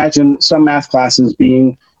I could imagine some math classes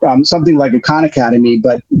being something like a Khan Academy,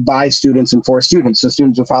 but by students and for students. So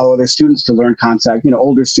students will follow other students to learn concept,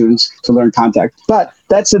 older students to learn concept. But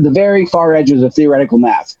that's at the very far edges of theoretical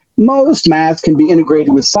math. Most math can be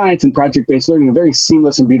integrated with science and project-based learning in a very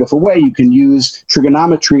seamless and beautiful way. You can use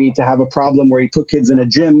trigonometry to have a problem where you put kids in a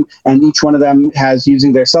gym and each one of them has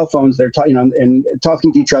using their cell phones, they're and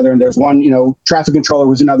talking to each other, and there's one, traffic controller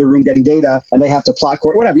who's in another room getting data and they have to plot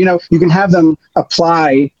whatever. You can have them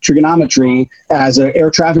apply trigonometry as an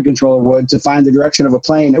air traffic controller would to find the direction of a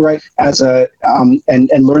plane, right? As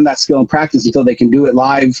and learn that skill and practice until they can do it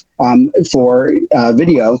live for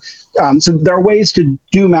video. So there are ways to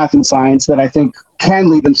do math and science that I think can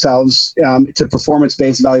lead themselves to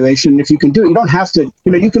performance-based evaluation. If you can do it, you don't have to,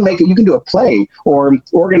 you can do a play or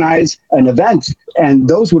organize an event, and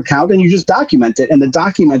those would count, and you just document it. And the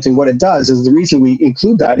documenting, what it does is, the reason we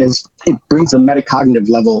include that is it brings a metacognitive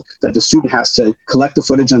level that the student has to collect the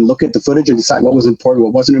footage and look at the footage and decide what was important,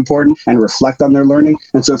 what wasn't important, and reflect on their learning.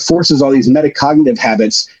 And so it forces all these metacognitive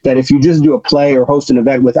habits that if you just do a play or host an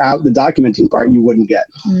event without the documenting part, you wouldn't get.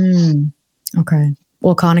 Okay.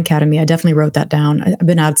 Well, Khan Academy, I definitely wrote that down. I've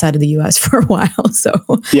been outside of the U.S. for a while, so.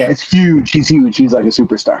 Yeah, it's huge. He's huge. He's like a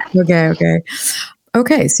superstar.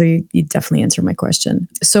 Okay, so you definitely answered my question.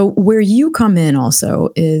 So where you come in also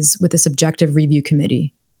is with this objective review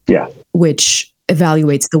committee. Yeah. Which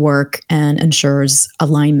evaluates the work and ensures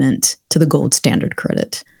alignment to the gold standard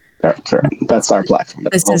credit. That's right. That's our platform.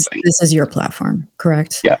 That's This is your platform,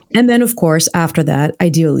 correct? Yeah. And then, of course, after that,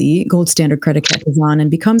 ideally, Gold Standard Credit catches on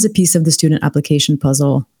and becomes a piece of the student application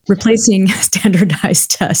puzzle, replacing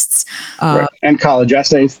standardized tests. Right. And college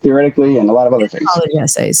essays, theoretically, and a lot of other things. College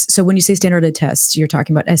essays. So when you say standardized tests, you're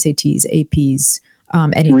talking about SATs, APs,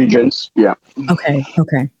 anything. Regents. Yeah.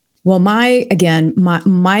 Okay. Well,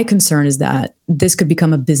 my concern is that this could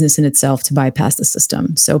become a business in itself to bypass the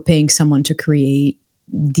system. So paying someone to create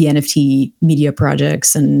the NFT media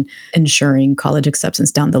projects and ensuring college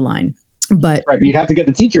acceptance down the line. But right, but you'd have to get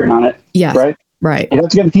the teacher in on it. Yeah. Right. You have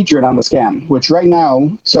to get the teacher in on the scam, which right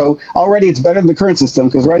now, so already it's better than the current system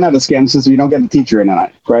because right now the scam system, you don't get the teacher in on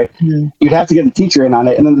it, right? Mm-hmm. You'd have to get the teacher in on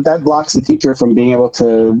it, and then that blocks the teacher from being able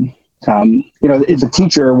to, if the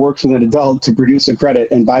teacher works with an adult to produce a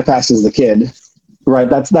credit and bypasses the kid, right?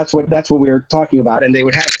 That's what we were talking about, and they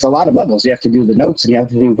would have a lot of levels. You have to do the notes and you have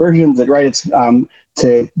to do versions, and right, it's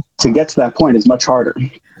to get to that point is much harder,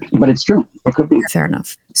 but it's true. It could be. Fair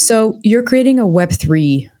enough. So you're creating a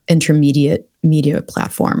Web3 intermediate media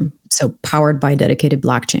platform, so powered by dedicated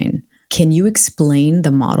blockchain. Can you explain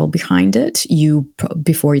the model behind it?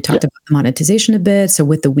 Before you talked about the monetization a bit. So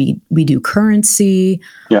with the we do currency,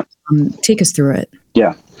 take us through it.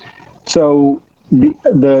 Yeah. So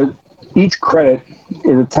each credit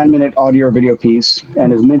is a 10-minute audio or video piece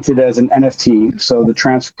and is minted as an NFT. So the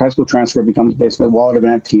high school transcript becomes basically a wallet of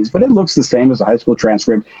NFTs, but it looks the same as a high school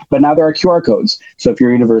transcript. But now there are QR codes. So if you're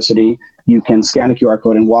a university, you can scan a QR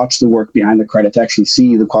code and watch the work behind the credit to actually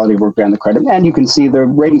see the quality of work behind the credit. And you can see the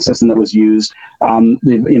rating system that was used,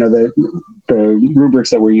 the rubrics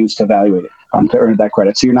that were used to evaluate it, to earn that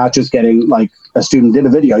credit. So you're not just getting like a student did a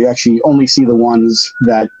video, you actually only see the ones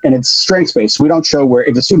that, and it's strengths-based. We don't show where,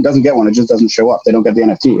 if a student doesn't get one, it just doesn't show up. They don't get the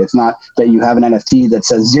NFT. It's not that you have an NFT that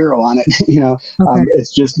says 0 on it, Okay.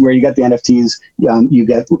 It's just where you get the NFTs, you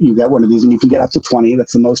get one of these and you can get up to 20.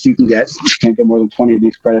 That's the most you can get. You can't get more than 20 of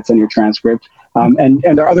these credits on your transcript. And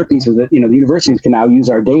there are other pieces that, the universities can now use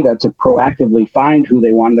our data to proactively find who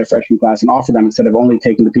they want in their freshman class and offer them instead of only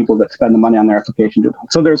taking the people that spend the money on their application.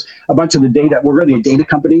 So there's a bunch of the data. We're really a data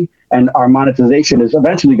company, and our monetization is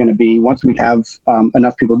eventually going to be, once we have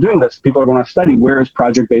enough people doing this, people are going to study where is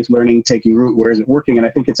project-based learning taking root, where is it working? And I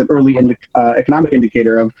think it's an early economic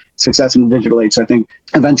indicator of success in the digital age. So I think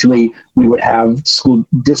eventually we would have school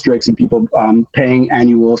districts and people paying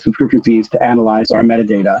annual subscription fees to analyze our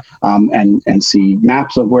metadata and see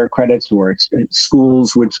maps of where credits, where it's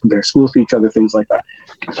schools, which their schools to each other, things like that.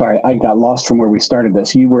 Sorry, I got lost from where we started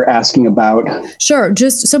this. You were asking about... Sure,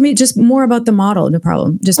 just more about the model, no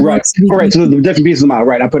problem. Right. All right, so the different pieces of the model,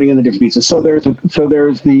 right, I'm putting in the different pieces. So there's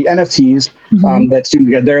the NFTs that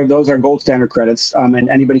students get there. Those are gold standard credits, and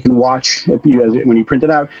anybody can watch, when you print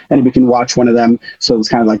it out, anybody can watch one of them. So it's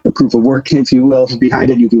kind of like the proof of work, if you will,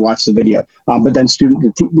 behind it. You can watch the video. But then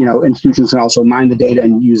institutions can also mine the data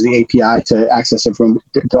and use the API to access it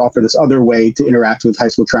to offer this other way to interact with high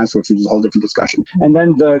school transcripts, which is a whole different discussion. And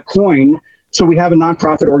then the coin. So we have a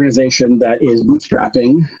nonprofit organization that is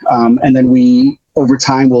bootstrapping, and then we, over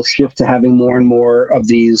time, will shift to having more and more of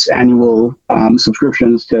these annual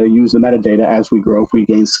subscriptions to use the metadata as we grow, if we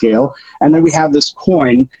gain scale. And then we have this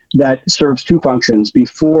coin that serves two functions.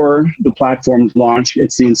 Before the platform's launch,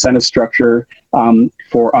 it's the incentive structure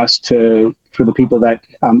for the people that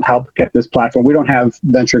help get this platform. We don't have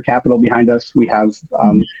venture capital behind us. We have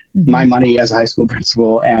my money as a high school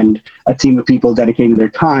principal and a team of people dedicating their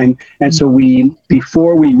time. And so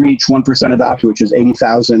before we reach 1% adoption, which is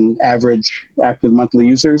 80,000 average active monthly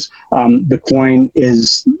users, the coin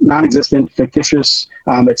is non-existent, fictitious.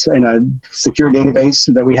 It's in a secure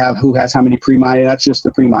database that we have who has how many pre-mine. That's just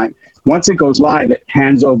the pre-mine. Once it goes live, it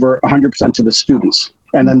hands over 100% to the students.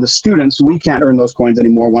 And then the students, we can't earn those coins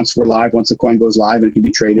anymore once we're live, once the coin goes live, it can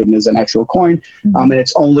be traded and is an actual coin. And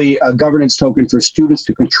it's only a governance token for students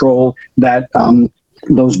to control that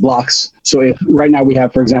those blocks. So if right now we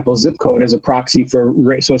have, for example, zip code as a proxy for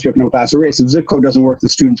socioeconomic class or race. If zip code doesn't work, the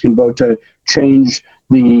students can vote to change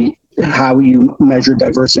how you measure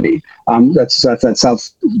diversity. That's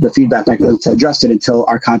the feedback mechanism to adjust it until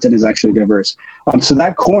our content is actually diverse. So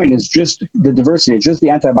that coin is just the diversity, it's just the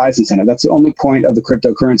anti-bias incentive. That's the only point of the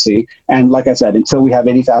cryptocurrency. And like I said, until we have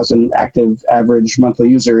 80,000 active average monthly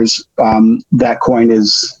users, that coin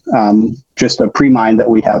is just a pre-mine that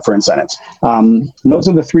we have for incentives. Those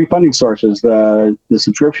are the three funding sources: the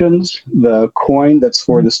subscriptions, the coin that's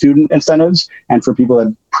for the student incentives and for people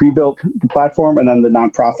that pre-built the platform, and then the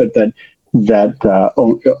nonprofit that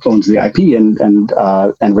owns the IP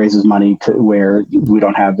and raises money to where we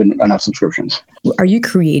don't have enough subscriptions. Are you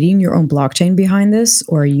creating your own blockchain behind this,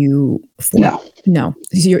 or are you? No. No.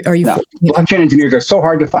 Are you? No. Blockchain engineers are so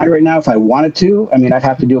hard to find right now. If I wanted to, I mean, I'd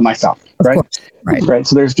have to do it myself, right? Of course. Right.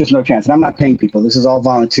 So there's just no chance. And I'm not paying people. This is all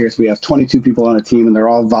volunteers. We have 22 people on a team, and they're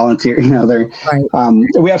all volunteer. You know, they're. Right.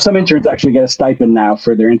 We have some interns actually get a stipend now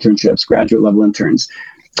for their internships, graduate level interns.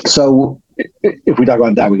 So if we talk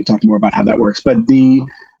about that, we can talk more about how that works. But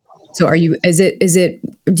So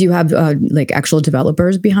do you have like actual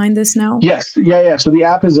developers behind this now? Yes. Yeah. So the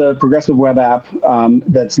app is a progressive web app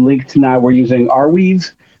that's linked now. We're using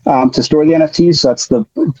Arweave to store the NFTs. So that's the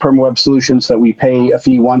PermaWeb solution. So that we pay a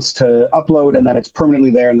fee once to upload, and then it's permanently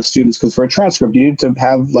there in the students. Because for a transcript, you need to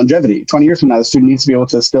have longevity. 20 years from now, the student needs to be able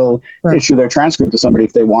to still issue their transcript to somebody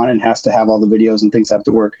if they want, and has to have all the videos and things have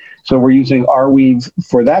to work. So we're using Arweave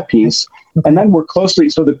for that piece. And then we're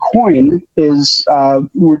so the coin is,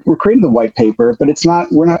 we're creating the white paper, but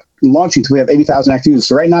we're not launching until we have 80,000 active users.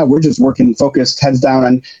 So right now we're just working focused heads down.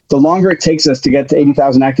 And the longer it takes us to get to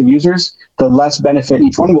 80,000 active users, the less benefit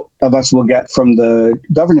each one of us will get from the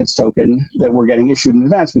governance token that we're getting issued in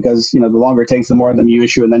advance, because, you know, the longer it takes, the more of them you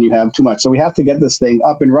issue, and then you have too much. So we have to get this thing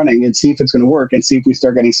up and running and see if it's going to work, and see if we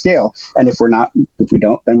start getting scale. And if we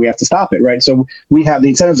don't, then we have to stop it. Right. So we have the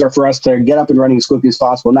incentives are for us to get up and running as quickly as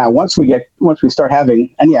possible. Now, once we start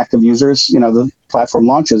having any active users, you know, the platform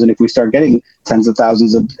launches. And if we start getting tens of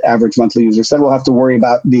thousands of average monthly users, then we'll have to worry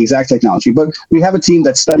about the exact technology. But we have a team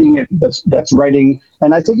that's studying it, that's writing.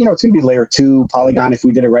 And I think, you know, it's going to be layer 2. Polygon, if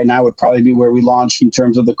we did it right now, would probably be where we launched in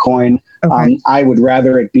terms of the coin. Okay. I would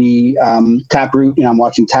rather it be Taproot. You know, I'm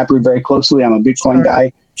watching Taproot very closely. I'm a Bitcoin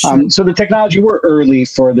guy. So the technology, we're early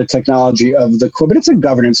for the technology of the coin, but it's a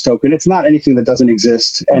governance token. It's not anything that doesn't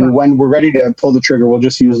exist. And when we're ready to pull the trigger, we'll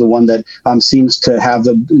just use the one that seems to have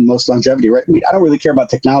the most longevity, right? I don't really care about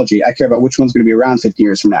technology. I care about which one's going to be around 50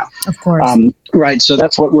 years from now. Of course. Right. So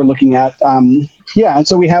that's what we're looking at. And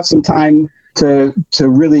so we have some time to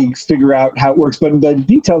really figure out how it works. But the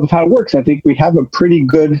details of how it works, I think we have a pretty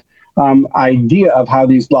good idea of how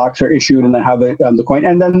these blocks are issued, and then how the coin,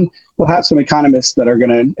 and then we'll have some economists that are going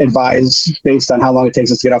to advise based on how long it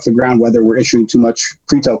takes us to get off the ground, whether we're issuing too much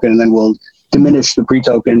pre-token, and then we'll diminish the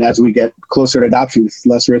pre-token as we get closer to adoption. It's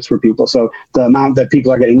less risk for people. So the amount that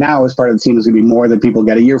people are getting now as part of the team is going to be more than people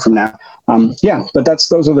get a year from now. But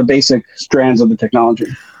those are the basic strands of the technology.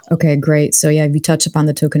 Okay, great. So yeah, you touch upon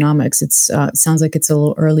the tokenomics. It sounds like it's a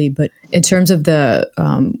little early, but in terms of the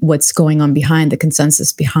what's going on behind the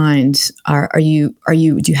consensus behind, do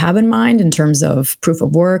you have in mind in terms of proof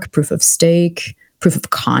of work, proof of stake, proof of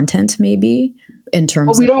content, maybe in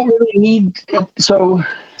terms? Well, we don't really need. So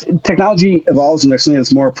technology evolves, and there's something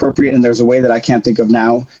that's more appropriate, and there's a way that I can't think of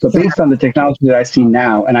now. But based on the technology that I see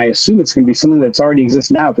now, and I assume it's going to be something that's already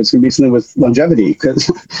exists now, if it's going to be something with longevity,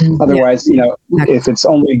 because otherwise, you know, if it's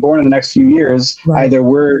only born in the next few years, either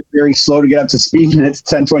we're very slow to get up to speed and it's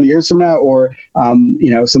 10, 20 years from now, or,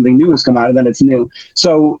 something new has come out and then it's new.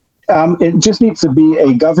 So it just needs to be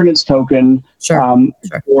a governance token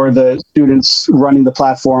for the students running the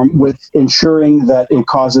platform, with ensuring that it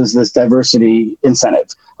causes this diversity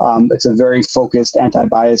incentive. It's a very focused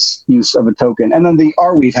anti-bias use of a token. And then the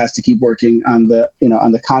Arweave has to keep working on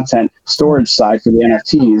the content storage side for the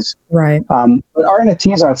NFTs. Right. But our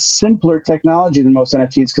NFTs are simpler technology than most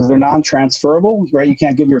NFTs because they're non-transferable, right? You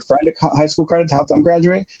can't give your friend a high school credit to help them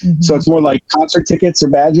graduate. Mm-hmm. So it's more like concert tickets or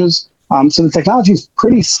badges. So the technology is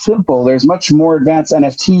pretty simple. There's much more advanced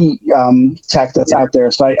NFT tech that's out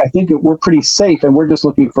there. So I think we're pretty safe, and we're just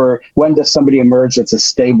looking for when does somebody emerge that's a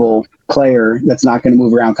stable player that's not going to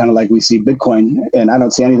move around, kind of like we see Bitcoin. And I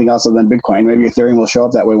don't see anything else other than Bitcoin. Maybe Ethereum will show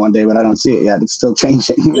up that way one day, but I don't see it yet. It's still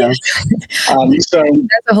changing. You know? So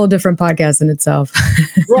that's a whole different podcast in itself.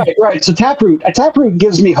 Right. So Taproot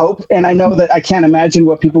gives me hope, and I know that I can't imagine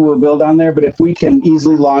what people will build on there. But if we can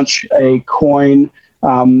easily launch a coin.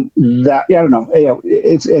 I don't know.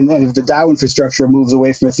 It's and if the DAO infrastructure moves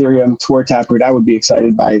away from Ethereum toward Taproot, I would be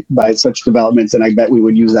excited by such developments, and I bet we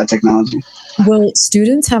would use that technology. Will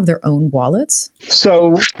students have their own wallets?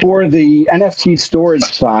 So for the NFT storage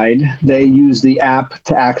side, they use the app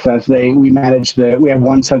to access. We have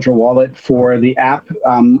one central wallet for the app,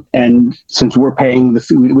 and since we're paying the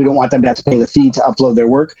fee, we don't want them to have to pay the fee to upload their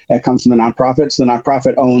work. That comes from the nonprofit. So the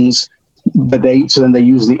nonprofit owns. So then they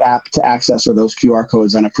use the app to access, or those QR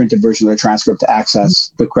codes on a printed version of their transcript to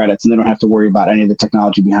access the credits, and they don't have to worry about any of the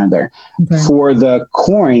technology behind there. Okay. For the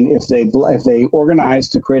coin, if they organize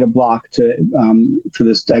to create a block for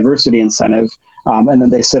this diversity incentive, and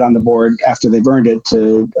then they sit on the board after they've earned it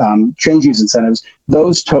to change these incentives,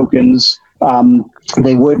 those tokens,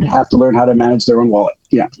 they would have to learn how to manage their own wallet.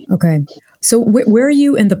 Yeah. Okay. So where are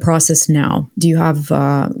you in the process now? Do you have,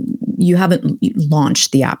 you haven't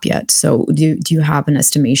launched the app yet. So do you have an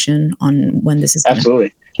estimation on when this is going to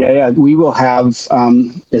Absolutely. Yeah. We will have,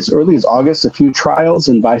 as early as August, a few trials,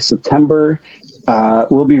 and by September,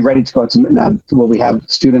 we'll be ready to go to, will we have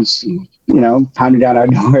students, pounding down our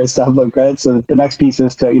door and stuff like that. So the next piece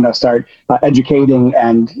is to, start educating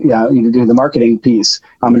and, do the marketing piece,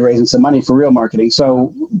 and raising some money for real marketing.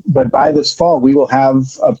 So, but by this fall, we will have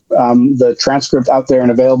the transcript out there and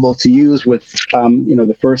available to use with,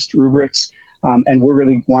 the first rubrics. And we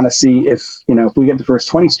really want to see if we get the first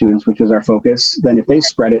 20 students, which is our focus, then if they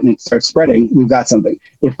spread it and it starts spreading, we've got something.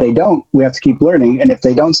 If they don't, we have to keep learning. And if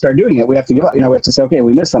they don't start doing it, we have to give up. We have to say, okay,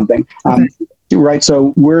 we missed something. Right.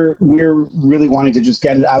 So we're really wanting to just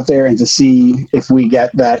get it out there and to see if we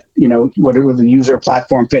get that, what the user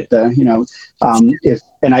platform fit,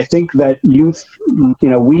 and I think that youth,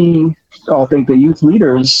 we all think that youth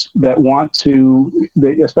leaders that want to,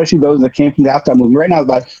 especially those that came from the opt-out movement, right now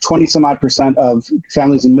about 20% of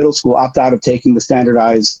families in middle school opt out of taking the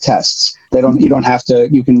standardized tests. You don't have to,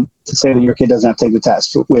 you can say that your kid doesn't have to take the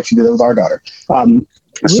test. We actually did that with our daughter.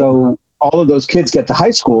 So all of those kids get to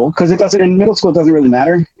high school because in middle school, it doesn't really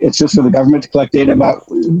matter. It's just for the government to collect data about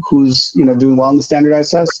who's, doing well in the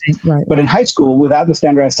standardized tests. Right. But in high school, without the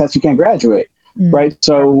standardized test, you can't graduate. Right.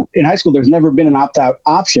 So in high school, there's never been an opt-out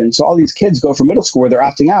option. So all these kids go from middle school where they're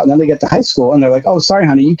opting out, and then they get to high school and they're like, oh, sorry,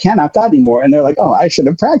 honey, you can't opt out anymore. And they're like, oh, I should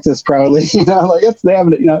have practiced probably, if they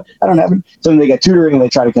haven't, I don't have it. So then they get tutoring and they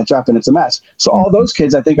try to catch up and it's a mess. So all those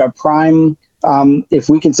kids, I think, are prime. If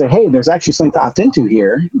we can say, hey, there's actually something to opt into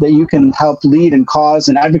here that you can help lead and cause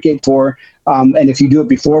and advocate for. And if you do it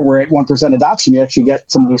before we're at 1% adoption, you actually get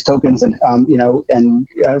some of these tokens and,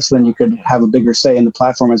 so then you could have a bigger say in the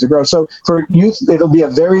platform as it grows. So for youth, it'll be a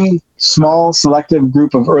very small selective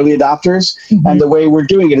group of early adopters. Mm-hmm. And the way we're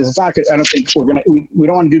doing it is, I don't think we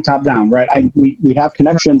don't want to do top down, right? We have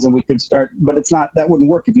connections and we could start, but that wouldn't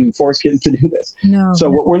work if you force kids to do this. No. So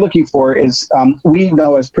what we're looking for is, we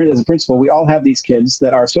know as a principal, we all have these kids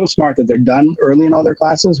that are so smart that they're done early in all their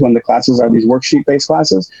classes when the classes are these worksheet based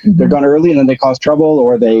classes. Mm-hmm. They're done early and then they cause trouble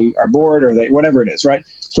or they are bored or whatever it is, right?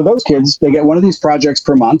 So those kids, they get one of these projects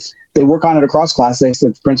per month. They work on it across class.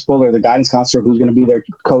 The principal or the guidance counselor who's going to be their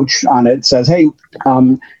coach on it says, hey,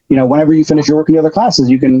 whenever you finish your work in the other classes,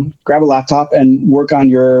 you can grab a laptop and work on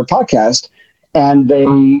your podcast. And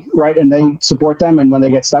they support them. And when they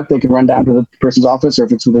get stuck, they can run down to the person's office or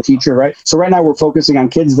if it's with a teacher, right? So right now we're focusing on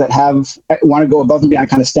kids that want to go above and beyond,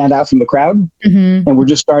 kind of stand out from the crowd. Mm-hmm. And we're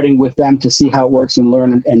just starting with them to see how it works and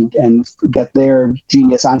learn and get their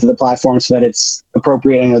genius onto the platform so that it's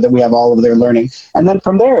appropriate and that we have all of their learning. And then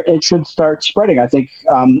from there, it should start spreading. I think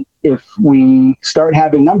if we start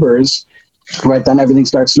having numbers, right, then everything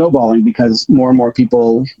starts snowballing because more and more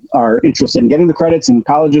people are interested in getting the credits in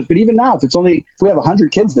colleges. But even now, if we have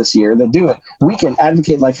 100 kids this year that do it, we can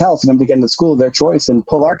advocate like hell for them to get into school of their choice and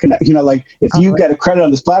pull our connect. If you get a credit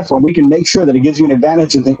on this platform, we can make sure that it gives you an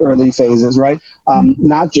advantage in the early phases, right?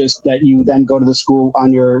 Not just that you then go to the school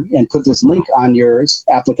and put this link on your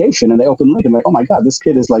application and they open the link and like, oh my God, this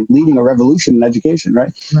kid is like leading a revolution in education,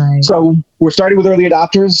 right? So we're starting with early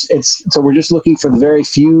adopters. So we're just looking for the very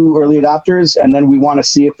few early adopters, and then we want to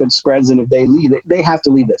see if it spreads and if they lead. They have to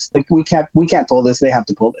lead this. Like we can't pull this. They have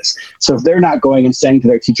to pull this. So if they're not going and saying to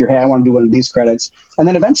their teacher, "Hey, I want to do one of these credits," and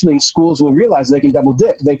then eventually schools will realize they can double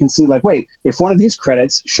dip. They can see like, wait, if one of these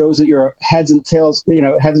credits shows that you're heads and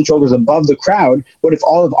shoulders above the crowd, what if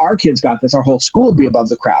all of our kids got this? Our whole school would be above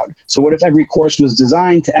the crowd. So what if every course was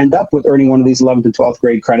designed to end up with earning one of these 11th and 12th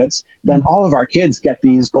grade credits? Then all of our kids get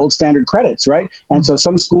these gold standard credits, right? And so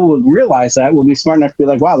some school would realize that, will be smart enough to be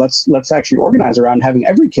like, wow, let's actually organize around having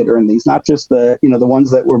every kid earn these, not just the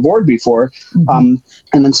ones that were bored before. Mm-hmm.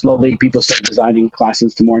 And then slowly people start designing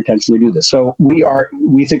classes to more intentionally do this. So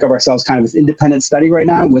we think of ourselves kind of as independent study right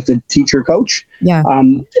now with a teacher coach,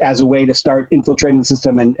 as a way to start infiltrating the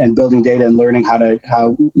system and building data and learning how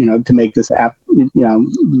to make this app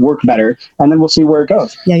work better. And then we'll see where it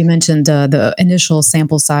goes. Yeah, you mentioned the initial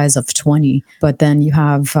sample size of 20, but then you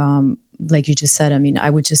have like you just said, I mean,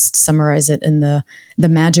 I would just summarize it in the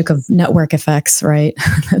magic of network effects, right?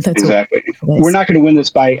 That's exactly. We're not going to win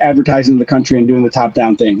this by advertising the country and doing the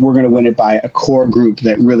top-down thing. We're going to win it by a core group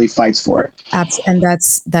that really fights for it. And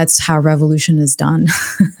that's how revolution is done.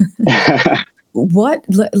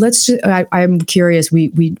 I'm curious.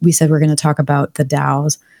 We said we're going to talk about the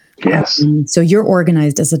DAOs. Yes. So you're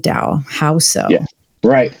organized as a DAO. How so? Yeah.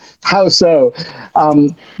 Right. How so?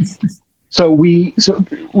 So we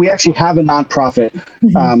actually have a nonprofit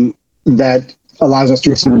that allows us to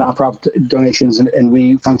receive nonprofit donations, and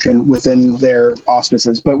we function within their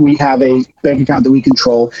auspices. But we have a bank account that we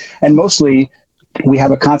control, and mostly we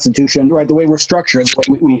have a constitution, right? The way we're structured,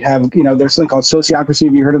 we have, there's something called sociocracy.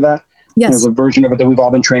 Have you heard of that? Yes. There's a version of it that we've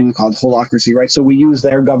all been trained in called holacracy, right? So we use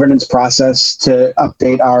their governance process to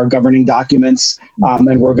update our governing documents,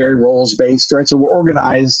 and we're very roles-based, right? So we're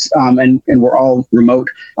organized, and we're all remote.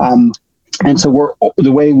 And so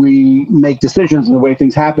the way we make decisions and the way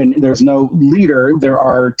things happen, there's no leader, there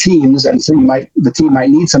are teams. And so the team might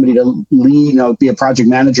need somebody to lead, be a project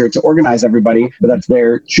manager to organize everybody, but that's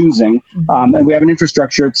their choosing. And we have an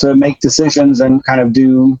infrastructure to make decisions and kind of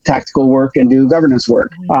do tactical work and do governance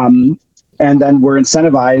work. And then we're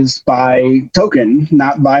incentivized by token,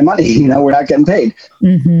 not by money. We're not getting paid.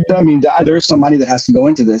 So, I mean, there's some money that has to go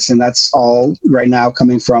into this, and that's all right now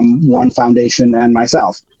coming from one foundation and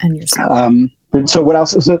myself. And yourself. And so what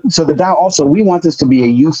else? So the DAO also, we want this to be a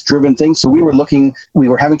youth-driven thing. So we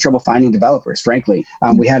were having trouble finding developers, frankly.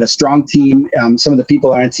 We had a strong team. Some of the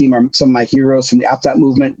people on our team are some of my heroes from the opt-out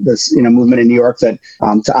movement, this movement in New York that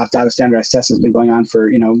to opt out of standardized tests has been going on for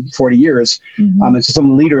 40 years. And so some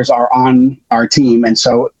of the leaders are on our team. And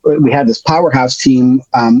so we had this powerhouse team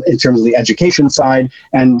in terms of the education side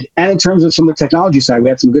and in terms of some of the technology side. We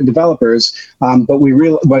had some good developers, but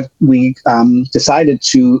we decided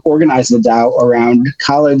to organize the DAO around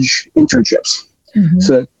college internships.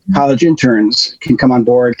 So that college interns can come on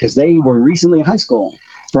board because they were recently in high school,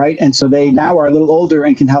 right? And so they now are a little older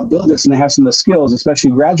and can help build this, and they have some of the skills,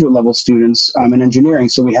 especially graduate level students in engineering.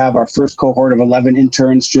 So we have our first cohort of 11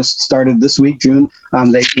 interns just started this week, June.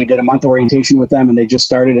 We did a month orientation with them, and they just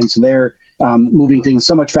started. And so they're moving things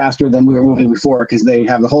so much faster than we were moving before because they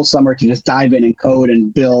have the whole summer to just dive in and code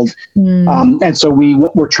and build. And so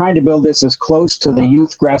we're trying to build this as close to the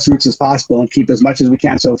youth grassroots as possible and keep as much as we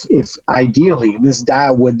can. So if ideally this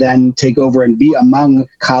DAO would then take over and be among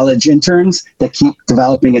college interns that keep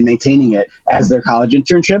developing and maintaining it as their college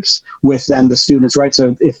internships with then the students, right?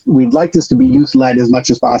 So if we'd like this to be youth-led as much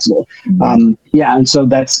as possible. And so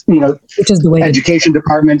that's, which is the way education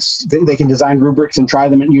departments, they can design rubrics and try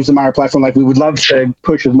them and use them on our platform. Like we would love to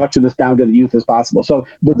push as much of this down to the youth as possible. So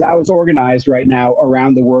the DAO is organized right now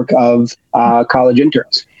around the work of college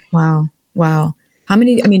interns. Wow. How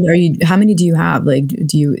many do you have?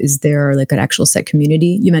 Is there like an actual set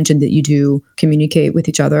community? You mentioned that you do communicate with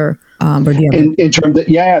each other. Or do you have in terms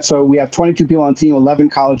of, so we have 22 people on the team, 11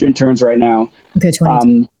 college interns right now. Okay,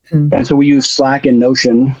 22. And so we use Slack and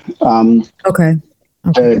Notion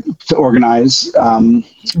to organize.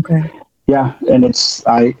 Yeah, and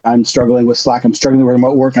I'm struggling with Slack. I'm struggling with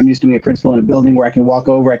remote work. I'm used to being a principal in a building where I can walk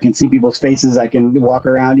over, I can see people's faces, I can walk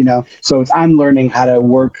around, So I'm learning how to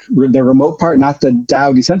work the remote part, not the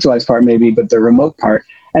DAO decentralized part maybe, but the remote part.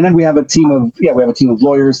 And then we have a team of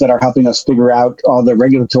lawyers that are helping us figure out all the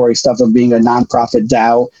regulatory stuff of being a nonprofit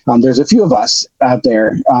DAO. There's a few of us out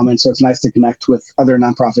there, and so it's nice to connect with other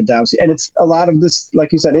nonprofit DAOs. And it's a lot of this,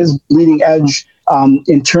 like you said, is bleeding edge.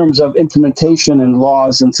 In terms of implementation and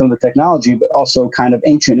laws and some of the technology, but also kind of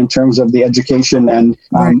ancient in terms of the education and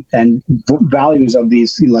values of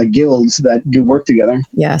these guilds that do work together.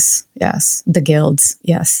 Yes, the guilds.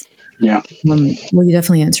 Yes. Yeah. Well, you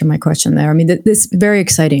definitely answered my question there. I mean, this is very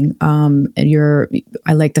exciting. And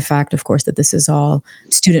I like the fact, of course, that this is all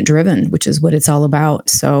student driven, which is what it's all about.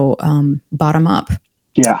 So bottom up.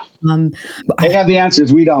 Yeah. They have the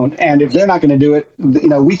answers. We don't. And if they're not going to do it,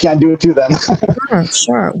 we can't do it to them.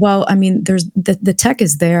 Sure. Well, I mean, there's the tech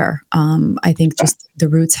is there. I think just the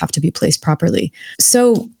roots have to be placed properly.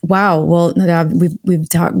 So, wow. Well, Nadav,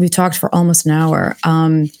 we've talked for almost an hour.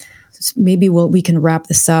 Maybe we can wrap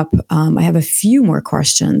this up. I have a few more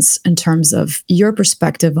questions in terms of your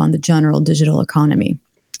perspective on the general digital economy.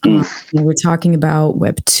 We're talking about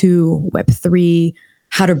Web 2, Web 3,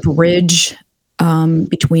 how to bridge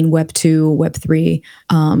between Web 2, Web 3.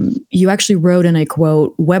 You actually wrote, and I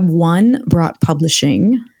quote, Web 1 brought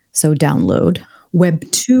publishing, so download. Web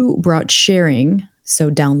 2 brought sharing, so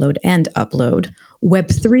download and upload. Web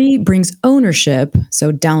 3 brings ownership,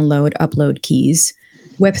 so download, upload keys.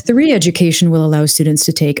 Web 3 education will allow students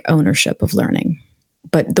to take ownership of learning.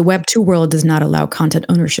 But the Web 2 world does not allow content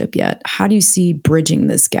ownership yet. How do you see bridging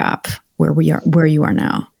this gap where you are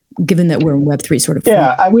now? given that we're in Web3 sort of?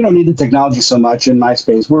 Yeah, we don't need the technology so much in my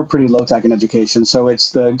space. We're pretty low tech in education. So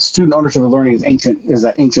it's the student ownership of learning is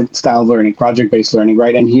that ancient style of learning, project-based learning,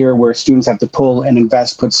 right? And here where students have to pull and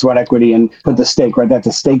invest, put sweat equity and put the stake, right? They have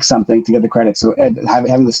to stake something to get the credit. So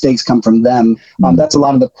having the stakes come from them, that's a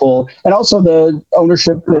lot of the pull. And also the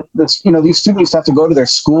ownership that's, these students have to go to their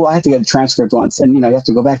school. I had to get a transcript once, and, you have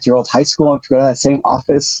to go back to your old high school and go to that same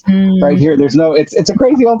office right here. There's no, it's a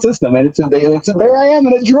crazy old system. And there I am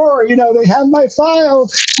in a drawer, they have my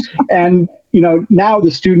files. And now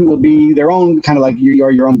the student will be their own, kind of like you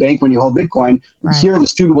are your own bank when you hold Bitcoin. Right. Here, the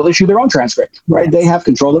student will issue their own transcript, right? Yes. They have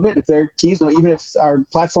control of it. If their keys, even if our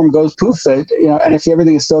platform goes poof, and if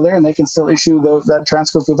everything is still there, and they can still issue that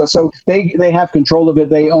transcript with us. So they have control of it.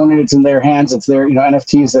 They own it. It's in their hands. It's their,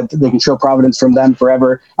 NFTs that they can show provenance from them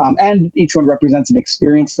forever. And each one represents an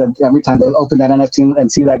experience that every time they open that NFT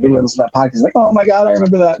and see that video, listen to that podcast, it's like, oh my God, I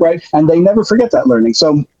remember that, right? And they never forget that learning.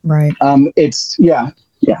 So right.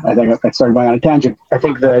 Yeah, I think I started going on a tangent. I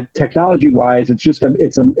think the technology-wise,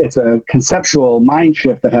 it's a conceptual mind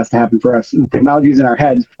shift that has to happen for us. The technology is in our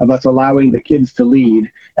heads of us allowing the kids to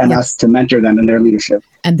lead and us to mentor them in their leadership.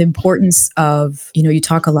 And the importance of, you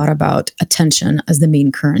talk a lot about attention as the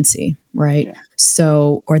main currency, right? Yeah.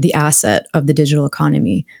 So, or the asset of the digital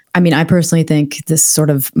economy. I mean, I personally think this sort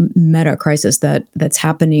of meta crisis that's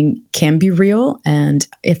happening can be real. And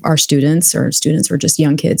if our students or just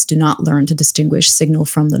young kids do not learn to distinguish signal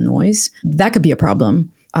from the noise, that could be a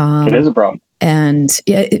problem. It is a problem. And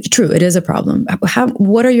yeah, true, it is a problem.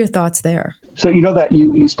 What are your thoughts there? So that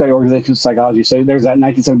you study organizational psychology. So there's that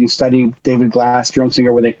 1970 study, David Glass, Jerome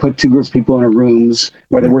Singer, where they put two groups of people in rooms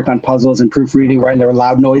where they worked on puzzles and proofreading, right? And there were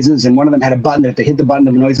loud noises, and one of them had a button that if they hit the button,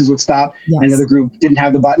 the noises would stop. Yes. And the other group didn't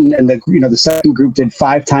have the button, and the second group did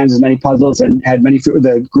 5 times as many puzzles and had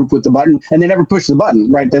the group with the button, and they never pushed the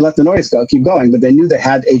button, right? They let the noise keep going, but they knew they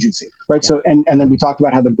had agency, right? Yeah. So and then we talked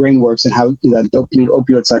about how the brain works and how that dopamine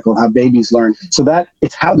opioid cycle, how babies learn. So that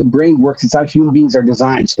it's how the brain works. It's how human beings are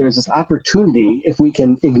designed. So there's this opportunity if we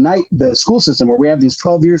can ignite the school system where we have these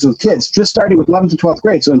 12 years with kids, just starting with 11th to 12th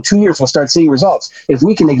grade. So in 2 years, we'll start seeing results. If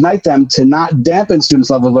we can ignite them to not dampen students'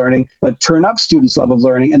 level of learning, but turn up students' level of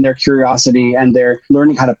learning and their curiosity and their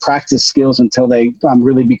learning how to practice skills until they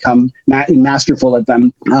really become masterful at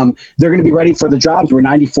them, they're going to be ready for the jobs where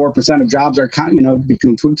 94% of jobs are,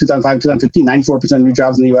 between 2005 and 2015, 94% of new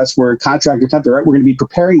jobs in the U.S. were contractor temporary, right? We're going to be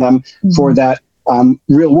preparing them for that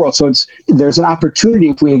real world. So there's an opportunity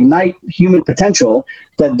if we ignite human potential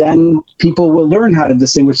that then people will learn how to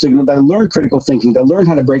distinguish signal, they'll learn critical thinking, they'll learn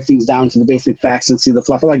how to break things down to the basic facts and see the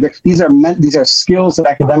fluff. These are skills that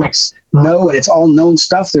academics know, and it's all known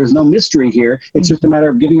stuff. There's no mystery here. It's just a matter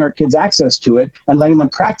of giving our kids access to it and letting them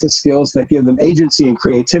practice skills that give them agency and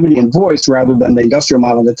creativity and voice rather than the industrial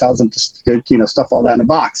model that tells them to stuff all that in a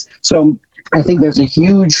box. So I think there's a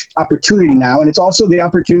huge opportunity now, and it's also the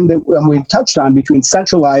opportunity that we've touched on between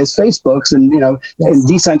centralized Facebooks and and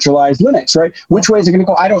decentralized Linux, right? Which way is it going to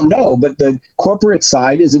go? I don't know, but the corporate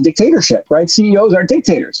side is a dictatorship, right? CEOs are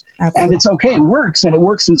dictators, Absolutely. And it's okay. It works, and it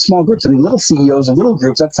works in small groups. I mean, little CEOs and little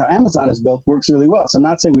groups. That's how Amazon is built. Works really well. So I'm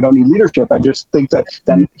not saying we don't need leadership. I just think that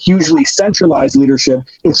hugely centralized leadership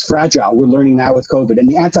is fragile. We're learning now with COVID, and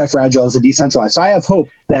the anti-fragile is the decentralized. So I have hope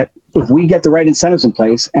that if we get the right incentives in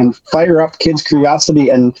place and fire up kids' curiosity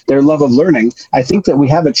and their love of learning, I think that we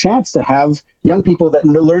have a chance to have young people that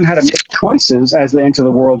learn how to make choices as they enter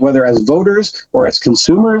the world, whether as voters or as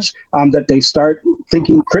consumers, that they start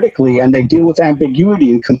thinking critically and they deal with ambiguity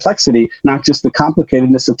and complexity, not just the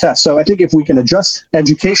complicatedness of tests. So I think if we can adjust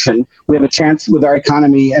education, we have a chance with our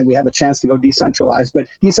economy and we have a chance to go decentralized. But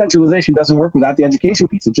decentralization doesn't work without the education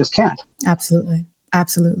piece. It just can't. Absolutely.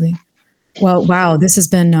 Absolutely. Well, wow, this has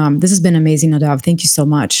been amazing, Nadav. Thank you so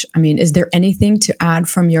much. I mean, is there anything to add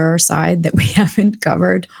from your side that we haven't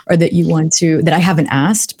covered or that I haven't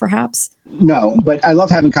asked, perhaps? No, but I love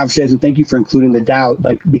having conversations. Thank you for including the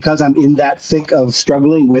DAO. Because I'm in that thick of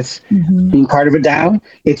struggling with being part of a DAO,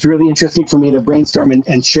 it's really interesting for me to brainstorm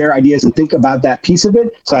and share ideas and think about that piece of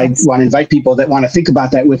it. So I want to invite people that want to think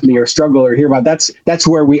about that with me or struggle or hear about that's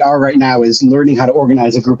where we are right now, is learning how to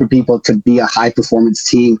organize a group of people to be a high performance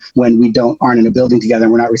team when we aren't in a building together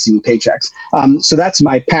and we're not receiving paychecks. So that's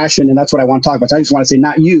my passion, and that's what I want to talk about. So I just want to say,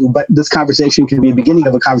 not you, but this conversation can be a beginning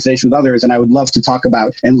of a conversation with others, and I would love to talk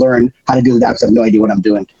about and learn how to do that because I have no idea what I'm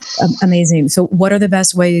doing. Amazing. So what are the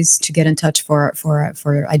best ways to get in touch for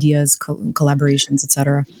ideas, collaborations,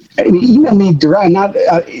 etc.? Email me direct.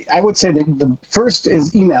 I would say that the first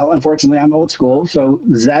is email. Unfortunately, I'm old school. So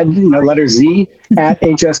letter Z at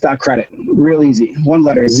hs.credit. Real easy. One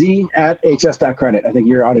letter, Z at hs.credit. I think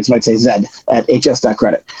your audience might say Z at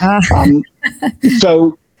hs.credit.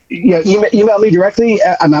 So email me directly.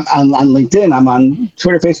 I'm on LinkedIn. I'm on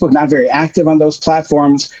Twitter, Facebook, not very active on those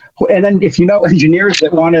platforms. And then if you know engineers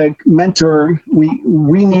that want to mentor,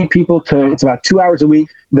 we need people it's about 2 hours a week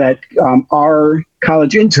that are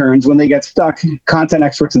college interns, when they get stuck, content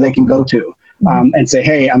experts that they can go to. And say,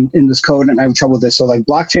 hey, I'm in this code and I'm having trouble with this. So like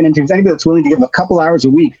blockchain interns, anybody that's willing to give a couple hours a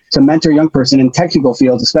week to mentor a young person in technical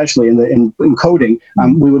fields, especially in coding.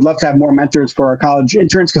 We would love to have more mentors for our college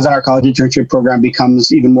interns, because then our college internship program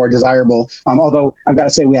becomes even more desirable. Although I've got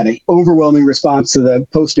to say, we had an overwhelming response to the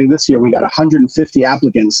posting this year. We got 150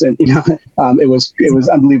 applicants, and it was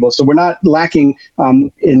unbelievable. So we're not lacking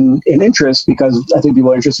in interest, because I think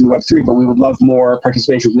people are interested in Web3, but we would love more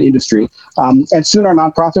participation from the industry. And soon our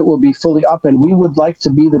nonprofit will be fully up, and we would like to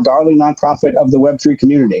be the darling nonprofit of the Web3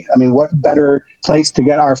 community. I mean, what better place to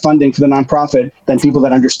get our funding for the nonprofit than people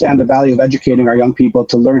that understand the value of educating our young people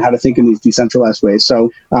to learn how to think in these decentralized ways.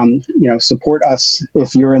 So, support us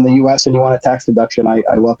if you're in the U.S. and you want a tax deduction.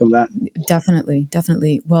 I welcome that.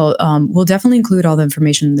 Definitely. Well, we'll definitely include all the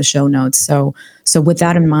information in the show notes. So with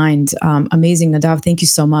that in mind, amazing, Nadav. Thank you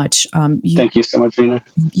so much. Thank you so much, Nina.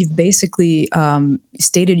 You've basically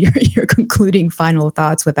stated your concluding final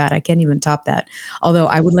thoughts with that. I can't even top that. Although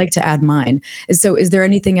I would like to add mine. So, is there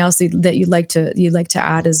anything else that you'd like to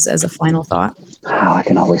add as a final thought? Oh, I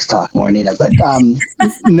can always talk more, Nina. But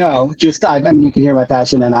no, just I mean, you can hear my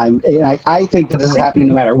passion, and I think that this is happening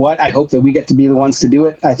no matter what. I hope that we get to be the ones to do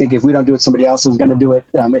it. I think if we don't do it, somebody else is going to do it.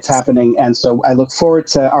 It's happening, and so I look forward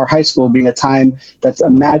to our high school being a time that's a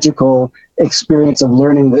magical experience of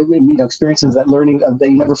learning, experiences that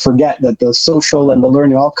you never forget, that the social and the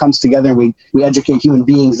learning all comes together. We educate human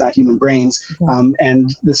beings, not human brains.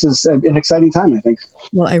 And this is an exciting time, I think.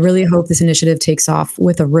 Well, I really hope this initiative takes off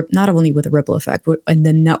with not only with a ripple effect, but and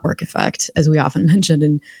the network effect, as we often mentioned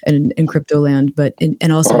in crypto land, but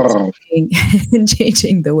and also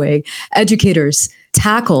changing the way educators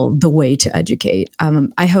tackle the way to educate.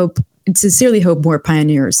 I sincerely hope more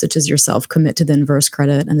pioneers such as yourself commit to the inverse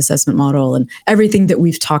credit and assessment model and everything that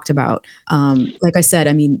we've talked about. Like I said,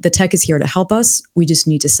 I mean, the tech is here to help us. We just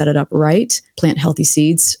need to set it up right, plant healthy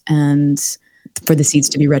seeds, and for the seeds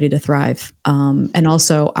to be ready to thrive. And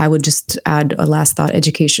also, I would just add a last thought: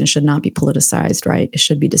 education should not be politicized, right? It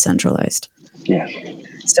should be decentralized. Yeah.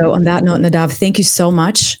 So on that note, Nadav, thank you so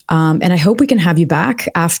much. And I hope we can have you back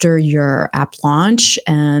after your app launch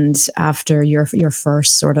and after your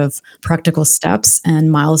first sort of practical steps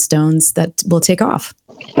and milestones that will take off.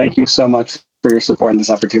 Thank you so much for your support in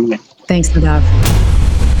this opportunity. Thanks, Nadav.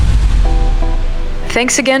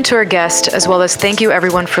 Thanks again to our guest, as well as thank you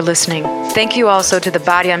everyone for listening. Thank you also to the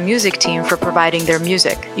Bariam Music team for providing their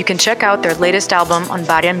music. You can check out their latest album on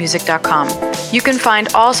bariammusic.com. You can find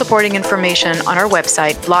all supporting information on our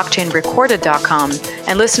website, blockchainrecorded.com,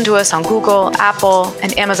 and listen to us on Google, Apple,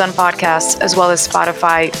 and Amazon podcasts, as well as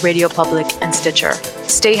Spotify, Radio Public, and Stitcher.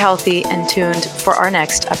 Stay healthy and tuned for our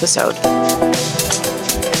next episode.